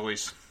think there's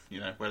always,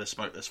 where there's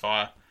smoke, there's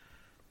fire.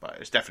 But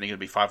it's definitely going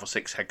to be 5 or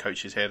 6 head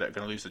coaches here that are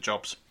going to lose their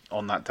jobs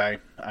on that day.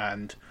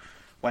 And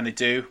when they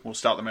do, we'll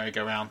start the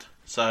merry-go-round.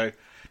 So,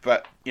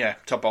 but yeah,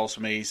 Todd Bowles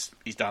for me,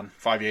 he's done.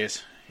 5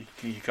 years.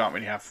 You can't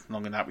really have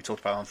longer than that. We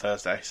talked about it on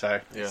Thursday. So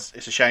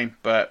it's a shame,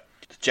 but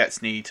the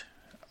Jets need...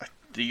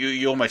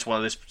 You almost want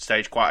at this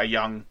stage quite a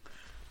young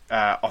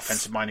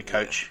offensive-minded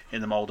coach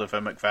in the mould of a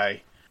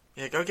McVay.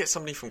 Yeah, go get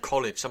somebody from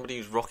college, somebody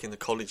who's rocking the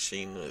college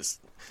scene. There's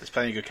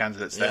plenty of good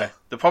candidates there.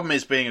 The problem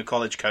is being a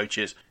college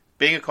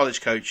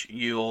coach,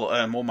 you'll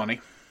earn more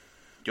money,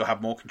 you'll have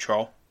more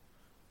control,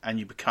 and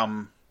you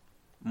become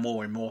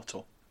more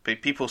immortal.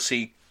 But people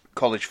see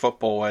college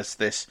football as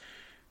this,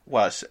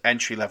 it's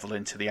entry level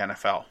into the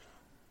NFL.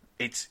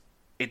 It's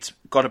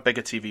got a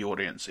bigger TV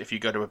audience if you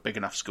go to a big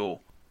enough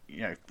school.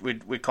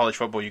 With college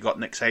football, you've got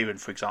Nick Saban,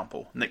 for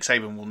example. Nick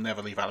Saban will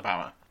never leave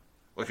Alabama.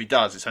 Or if he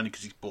does, it's only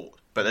because he's bored.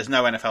 But there's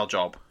no NFL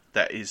job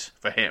that is,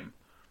 for him,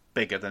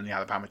 bigger than the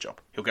Alabama job.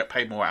 He'll get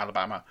paid more at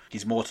Alabama.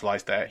 He's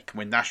immortalised there. He can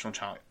win national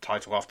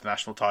title after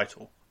national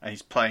title. And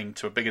he's playing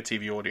to a bigger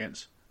TV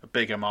audience, a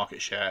bigger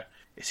market share.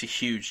 It's a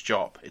huge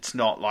job. It's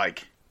not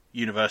like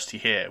university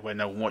here where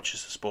no one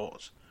watches the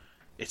sports.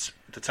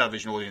 The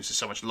television audience is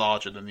so much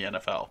larger than the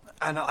NFL.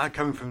 And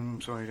coming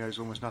from someone who knows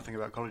almost nothing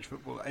about college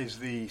football, is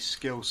the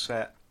skill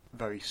set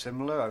very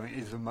similar? I mean,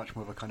 is there much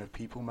more of a kind of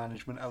people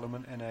management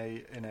element in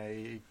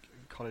a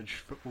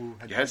college football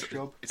head coach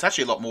job? It's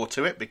actually a lot more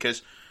to it,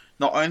 because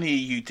not only are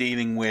you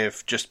dealing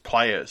with just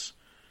players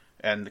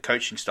and the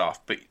coaching staff,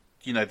 but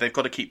they've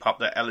got to keep up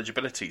their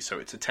eligibility. So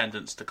it's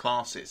attendance to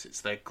classes, it's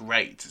their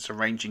grades, it's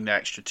arranging their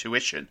extra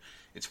tuition,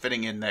 it's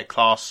fitting in their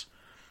class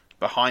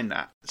behind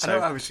that. So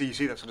obviously you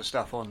see that sort of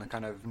stuff on the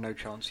kind of No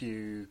Chance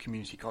U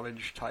community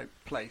college type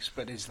place,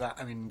 but is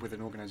that, with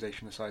an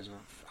organisation the size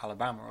of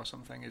Alabama or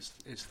something, is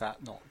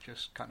that not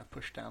just kind of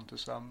pushed down to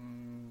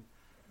some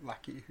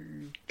lackey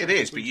who... It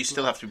is, but you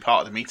still have to be part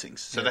of the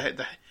meetings. So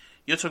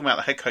you're talking about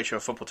the head coach of a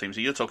football team,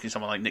 so you're talking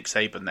someone like Nick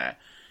Saban there,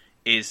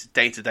 is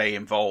day-to-day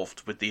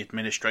involved with the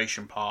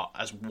administration part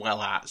as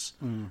well as...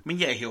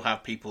 he'll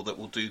have people that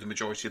will do the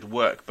majority of the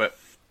work, but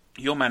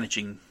you're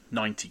managing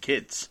 90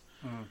 kids.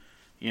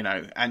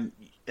 And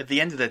at the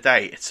end of the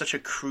day, it's such a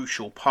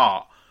crucial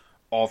part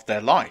of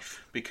their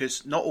life,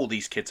 because not all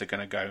these kids are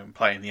going to go and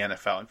play in the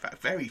NFL. In fact,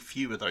 very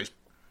few of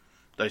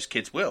those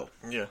kids will.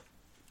 Yeah.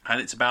 And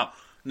it's about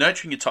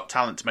nurturing your top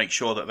talent to make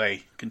sure that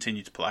they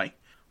continue to play.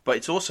 But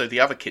it's also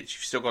the other kids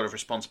you've still got a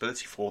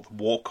responsibility for, the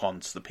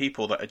walk-ons, the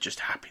people that are just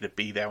happy to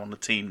be there on the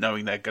team,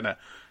 knowing they're going to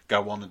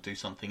go on and do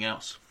something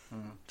else.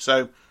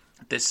 So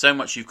there's so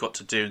much you've got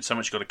to do and so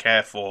much you've got to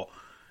care for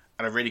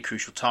at a really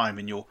crucial time,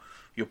 and you're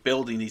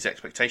building these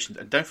expectations.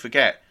 And don't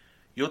forget,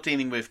 you're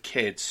dealing with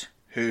kids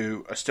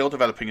who are still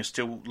developing and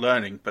still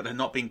learning, but they're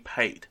not being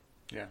paid.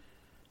 Yeah.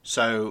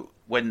 So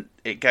when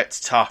it gets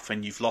tough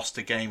and you've lost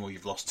a game or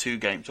you've lost 2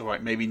 games, all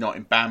right, maybe not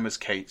in Bama's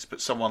case, but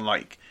someone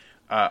like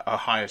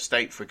Ohio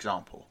State, for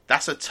example,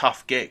 that's a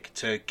tough gig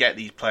to get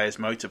these players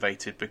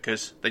motivated,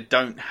 because they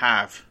don't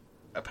have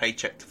a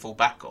paycheck to fall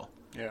back on.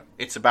 Yeah.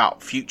 It's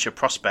about future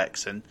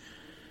prospects, and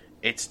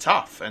it's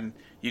tough. And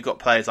you've got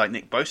players like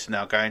Nick Bosa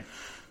now going,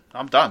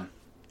 I'm done.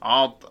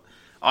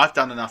 I've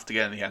done enough to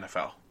get in the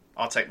NFL.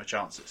 I'll take my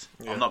chances.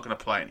 I'm not going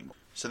to play anymore.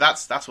 So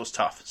that's what's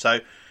tough.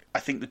 So I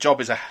think the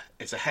job is a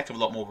heck of a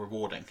lot more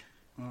rewarding.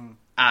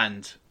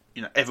 And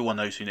everyone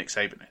knows who Nick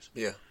Saban is.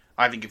 Yeah.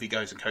 I think if he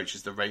goes and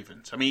coaches the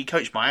Ravens, he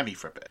coached Miami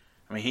for a bit.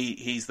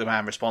 He's the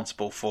man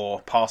responsible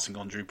for passing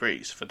on Drew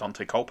Brees for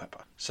Dante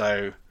Culpepper.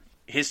 So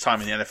his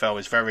time in the NFL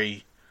is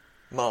very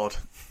marred.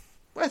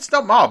 Well, it's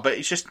not marred, but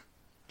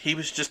he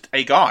was just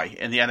a guy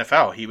in the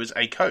NFL. He was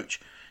a coach.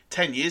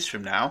 10 years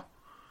from now,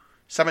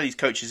 some of these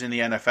coaches in the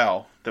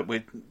NFL, that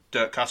with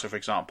Dirk Cutter, for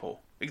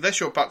example,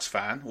 unless you're a Bucs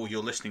fan or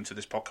you're listening to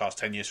this podcast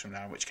 10 years from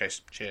now, in which case,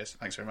 cheers,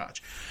 thanks very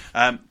much,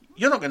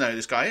 you're not going to know who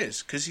this guy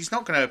is, because he's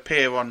not going to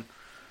appear on...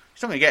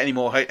 He's not going to get any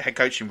more head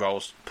coaching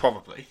roles,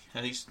 probably,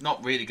 and he's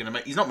not really going to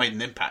make... He's not made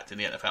an impact in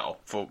the NFL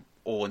for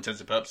all intents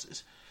and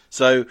purposes.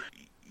 So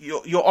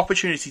your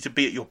opportunity to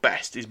be at your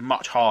best is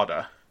much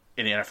harder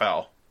in the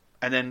NFL,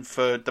 and then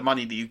for the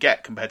money that you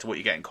get compared to what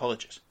you get in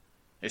colleges,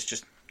 it's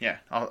just... Yeah,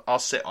 I'll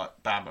sit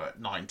at Bama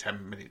at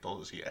 $9-10 million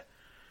a year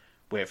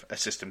with a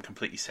system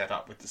completely set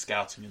up with the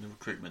scouting and the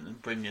recruitment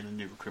and bringing in a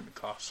new recruitment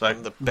class. So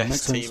the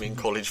best team in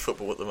college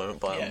football at the moment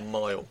by a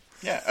mile.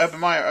 Yeah, Urban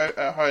Meyer,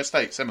 Ohio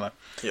State, similar.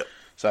 Yep.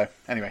 So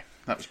anyway,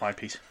 that was my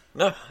piece.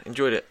 No,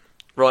 enjoyed it.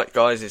 Right,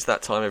 guys, it's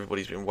that time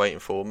everybody's been waiting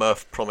for.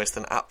 Murph promised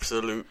an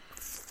absolute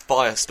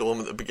firestorm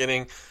at the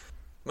beginning.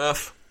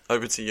 Murph,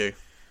 over to you.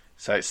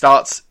 So it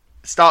starts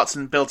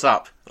and builds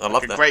up. I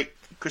love that. A great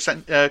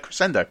crescendo.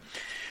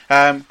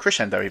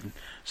 Crescendo even.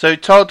 So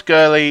Todd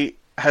Gurley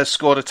has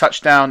scored a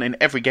touchdown in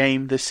every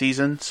game this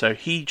season, so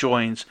he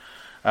joins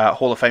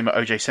Hall of Famer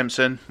O.J.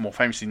 Simpson, more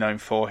famously known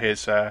for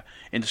his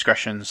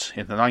indiscretions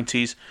in the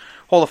 90s.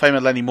 Hall of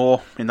Famer Lenny Moore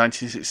in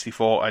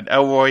 1964, and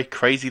Elroy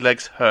Crazy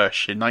Legs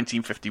Hirsch in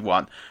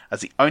 1951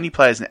 as the only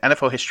players in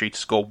NFL history to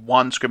score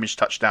one scrimmage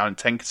touchdown in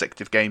 10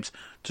 consecutive games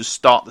to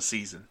start the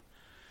season.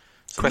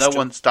 So no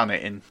one's done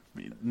it in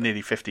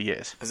nearly 50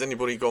 years. Has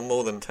anybody gone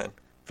more than 10?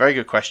 Very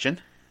good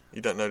question.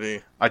 You don't know, do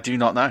you? I do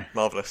not know.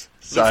 Marvellous.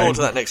 Look forward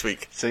to that next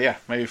week. So yeah,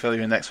 maybe fill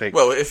you in next week.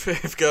 Well,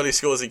 if Gurley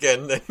scores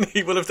again, then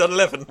he will have done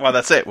 11. Well,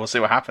 that's it. We'll see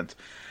what happens.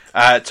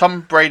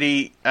 Tom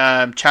Brady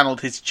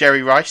channeled his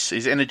Jerry Rice,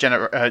 his inner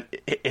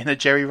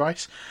Jerry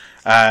Rice.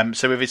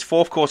 So with his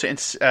fourth quarter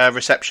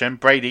reception,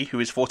 Brady, who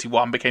is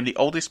 41, became the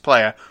oldest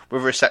player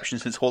with a reception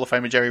since Hall of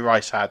Famer Jerry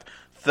Rice had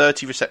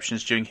 30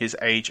 receptions during his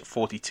age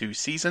 42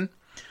 season,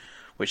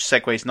 which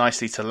segues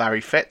nicely to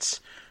Larry Fitz.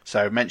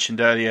 So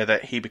mentioned earlier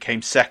that he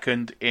became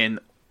second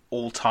in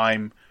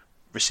all-time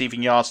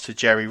receiving yards to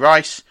Jerry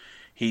Rice.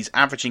 He's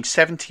averaging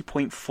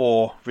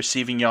 70.4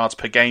 receiving yards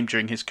per game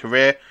during his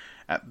career.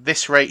 At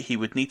this rate, he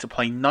would need to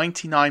play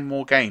 99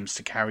 more games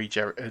to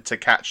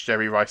catch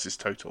Jerry Rice's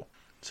total.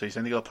 So he's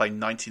only got to play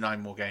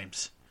 99 more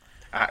games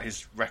at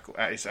his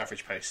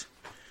average pace.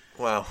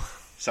 Wow.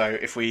 So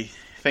if we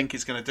think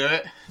he's going to do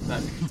it,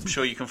 then I'm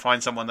sure you can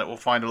find someone that will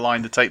find a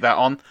line to take that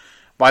on.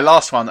 My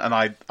last one, and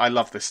I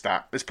love this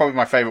stat. It's probably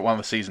my favourite one of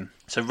the season.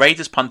 So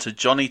Raiders punter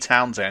Johnny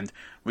Townsend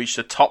reached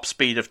a top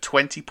speed of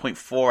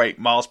 20.48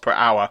 miles per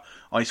hour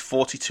on his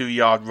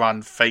 42-yard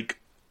run fake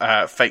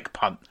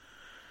punt.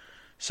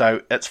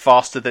 So it's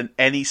faster than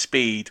any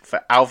speed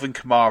for Alvin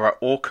Kamara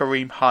or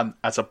Kareem Hunt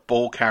as a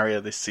ball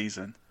carrier this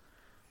season.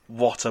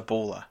 What a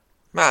baller.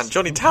 Man,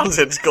 Johnny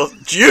Townsend's got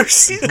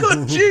juice. He's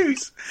got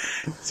juice.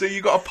 So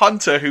you've got a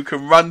punter who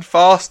can run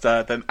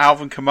faster than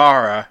Alvin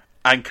Kamara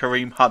and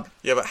Kareem Hunt.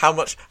 Yeah, but how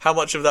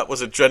much of that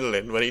was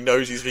adrenaline when he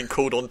knows he's been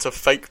called on to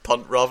fake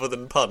punt rather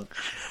than punt?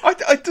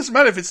 It doesn't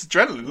matter if it's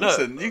adrenaline. No.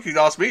 Listen, you could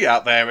ask me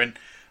out there and...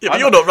 Yeah, but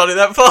you're not running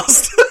that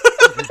fast.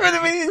 For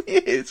a million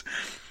years.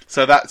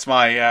 So that's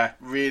my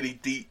really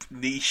deep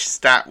niche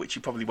stat, which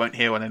you probably won't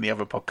hear on any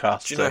other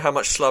podcast. Do you know how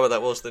much slower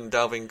that was than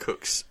Dalvin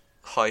Cook's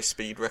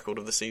high-speed record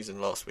of the season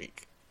last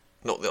week?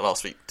 Not the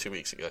last week, 2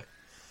 weeks ago.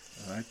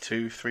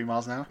 2-3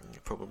 miles an hour? Yeah,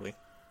 probably.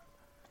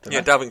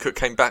 Dalvin Cook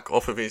came back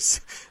off of his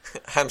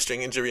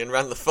hamstring injury and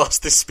ran the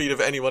fastest speed of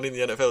anyone in the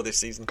NFL this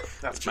season.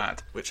 That's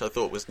mad. Which I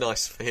thought was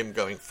nice for him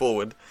going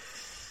forward.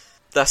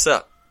 That's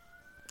that.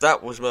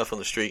 That was Murph on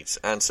the Streets,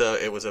 and so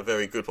it was a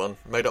very good one.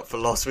 Made up for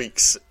last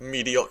week's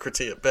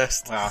mediocrity at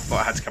best. Well, I thought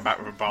I had to come back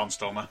with a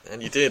barnstormer.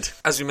 And you did.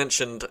 As we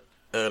mentioned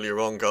earlier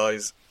on,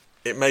 guys,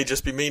 it may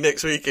just be me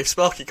next week. If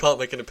Sparky can't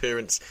make an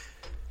appearance,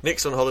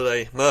 Nick's on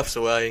holiday, Murph's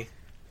away,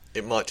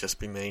 it might just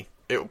be me.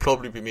 It will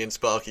probably be me and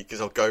Sparky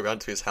because I'll go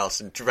round to his house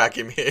and drag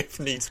him here if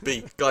needs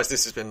be. Guys,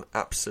 this has been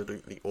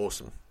absolutely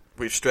awesome.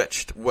 We've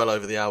stretched well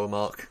over the hour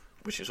mark,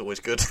 which is always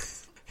good.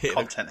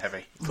 Content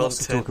heavy.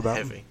 Content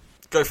heavy.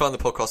 Go find the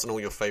podcast on all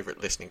your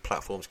favourite listening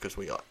platforms because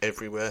we are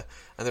everywhere.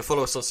 And then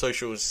follow us on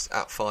socials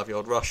at 5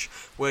 Yard Rush,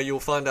 where you'll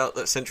find out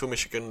that Central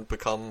Michigan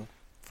become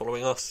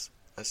following us.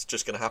 That's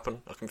just going to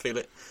happen. I can feel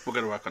it. We're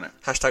going to work on it.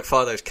 #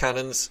 fire those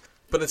cannons.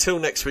 But until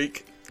next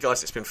week,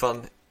 guys, it's been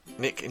fun.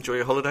 Nick, enjoy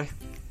your holiday.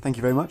 Thank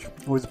you very much.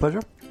 Always a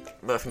pleasure.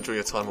 Murph, enjoy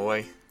your time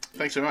away.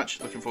 Thanks so much.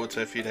 Looking forward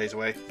to a few days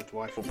away with the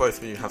wife. Well, both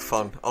of you have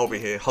fun. I'll be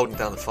here holding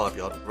down the 5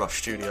 Yard Rush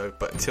studio.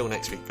 But until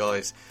next week,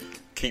 guys,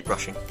 keep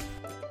rushing.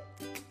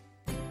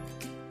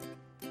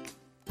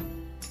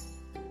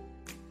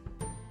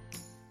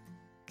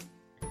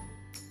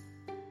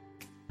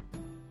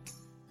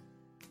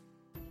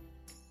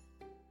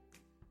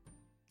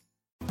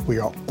 We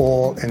are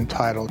all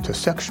entitled to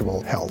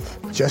sexual health,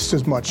 just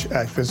as much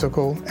as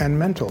physical and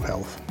mental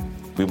health.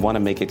 We want to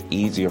make it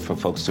easier for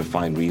folks to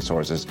find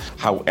resources.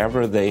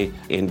 However they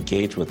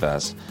engage with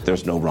us,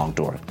 there's no wrong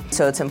door.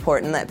 So it's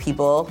important that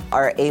people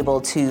are able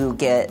to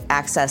get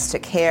access to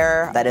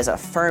care that is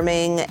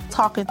affirming.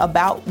 Talking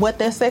about what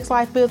their sex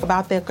life is,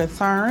 about their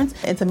concerns,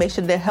 and to make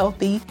sure they're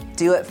healthy.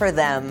 Do it for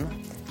them.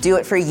 Do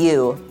it for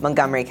you,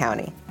 Montgomery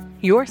County.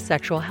 Your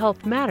sexual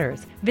health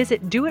matters.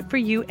 Visit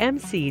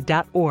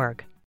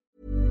doitforyoumc.org.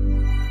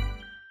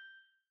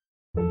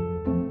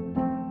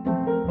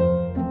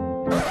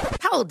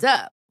 Hold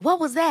up. What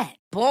was that?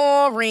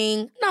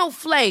 Boring. No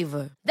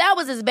flavor. That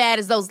was as bad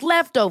as those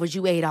leftovers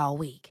you ate all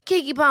week.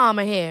 Keke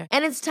Palmer here,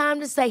 and it's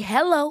time to say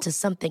hello to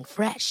something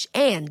fresh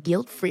and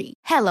guilt-free.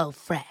 Hello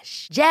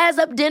Fresh. Jazz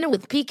up dinner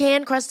with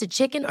pecan-crusted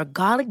chicken or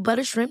garlic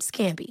butter shrimp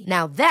scampi.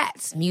 Now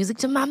that's music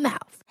to my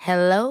mouth.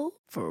 Hello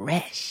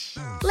Fresh.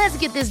 Let's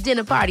get this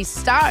dinner party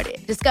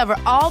started. Discover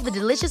all the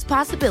delicious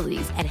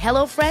possibilities at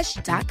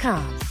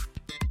HelloFresh.com.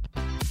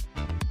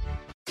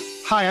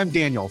 Hi, I'm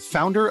Daniel,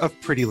 founder of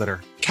Pretty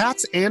Litter.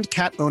 Cats and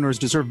cat owners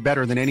deserve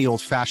better than any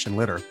old-fashioned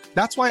litter.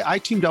 That's why I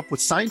teamed up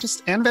with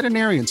scientists and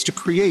veterinarians to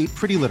create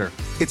Pretty Litter.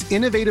 Its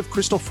innovative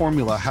crystal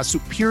formula has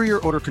superior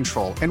odor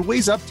control and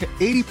weighs up to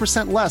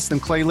 80% less than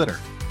clay litter.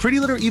 Pretty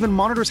Litter even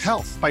monitors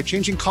health by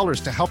changing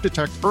colors to help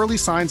detect early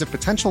signs of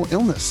potential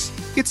illness.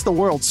 It's the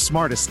world's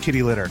smartest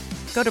kitty litter.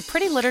 Go to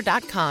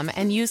prettylitter.com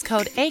and use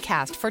code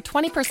ACAST for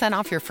 20%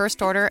 off your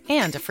first order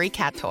and a free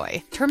cat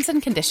toy. Terms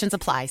and conditions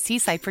apply. See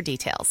site for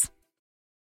details.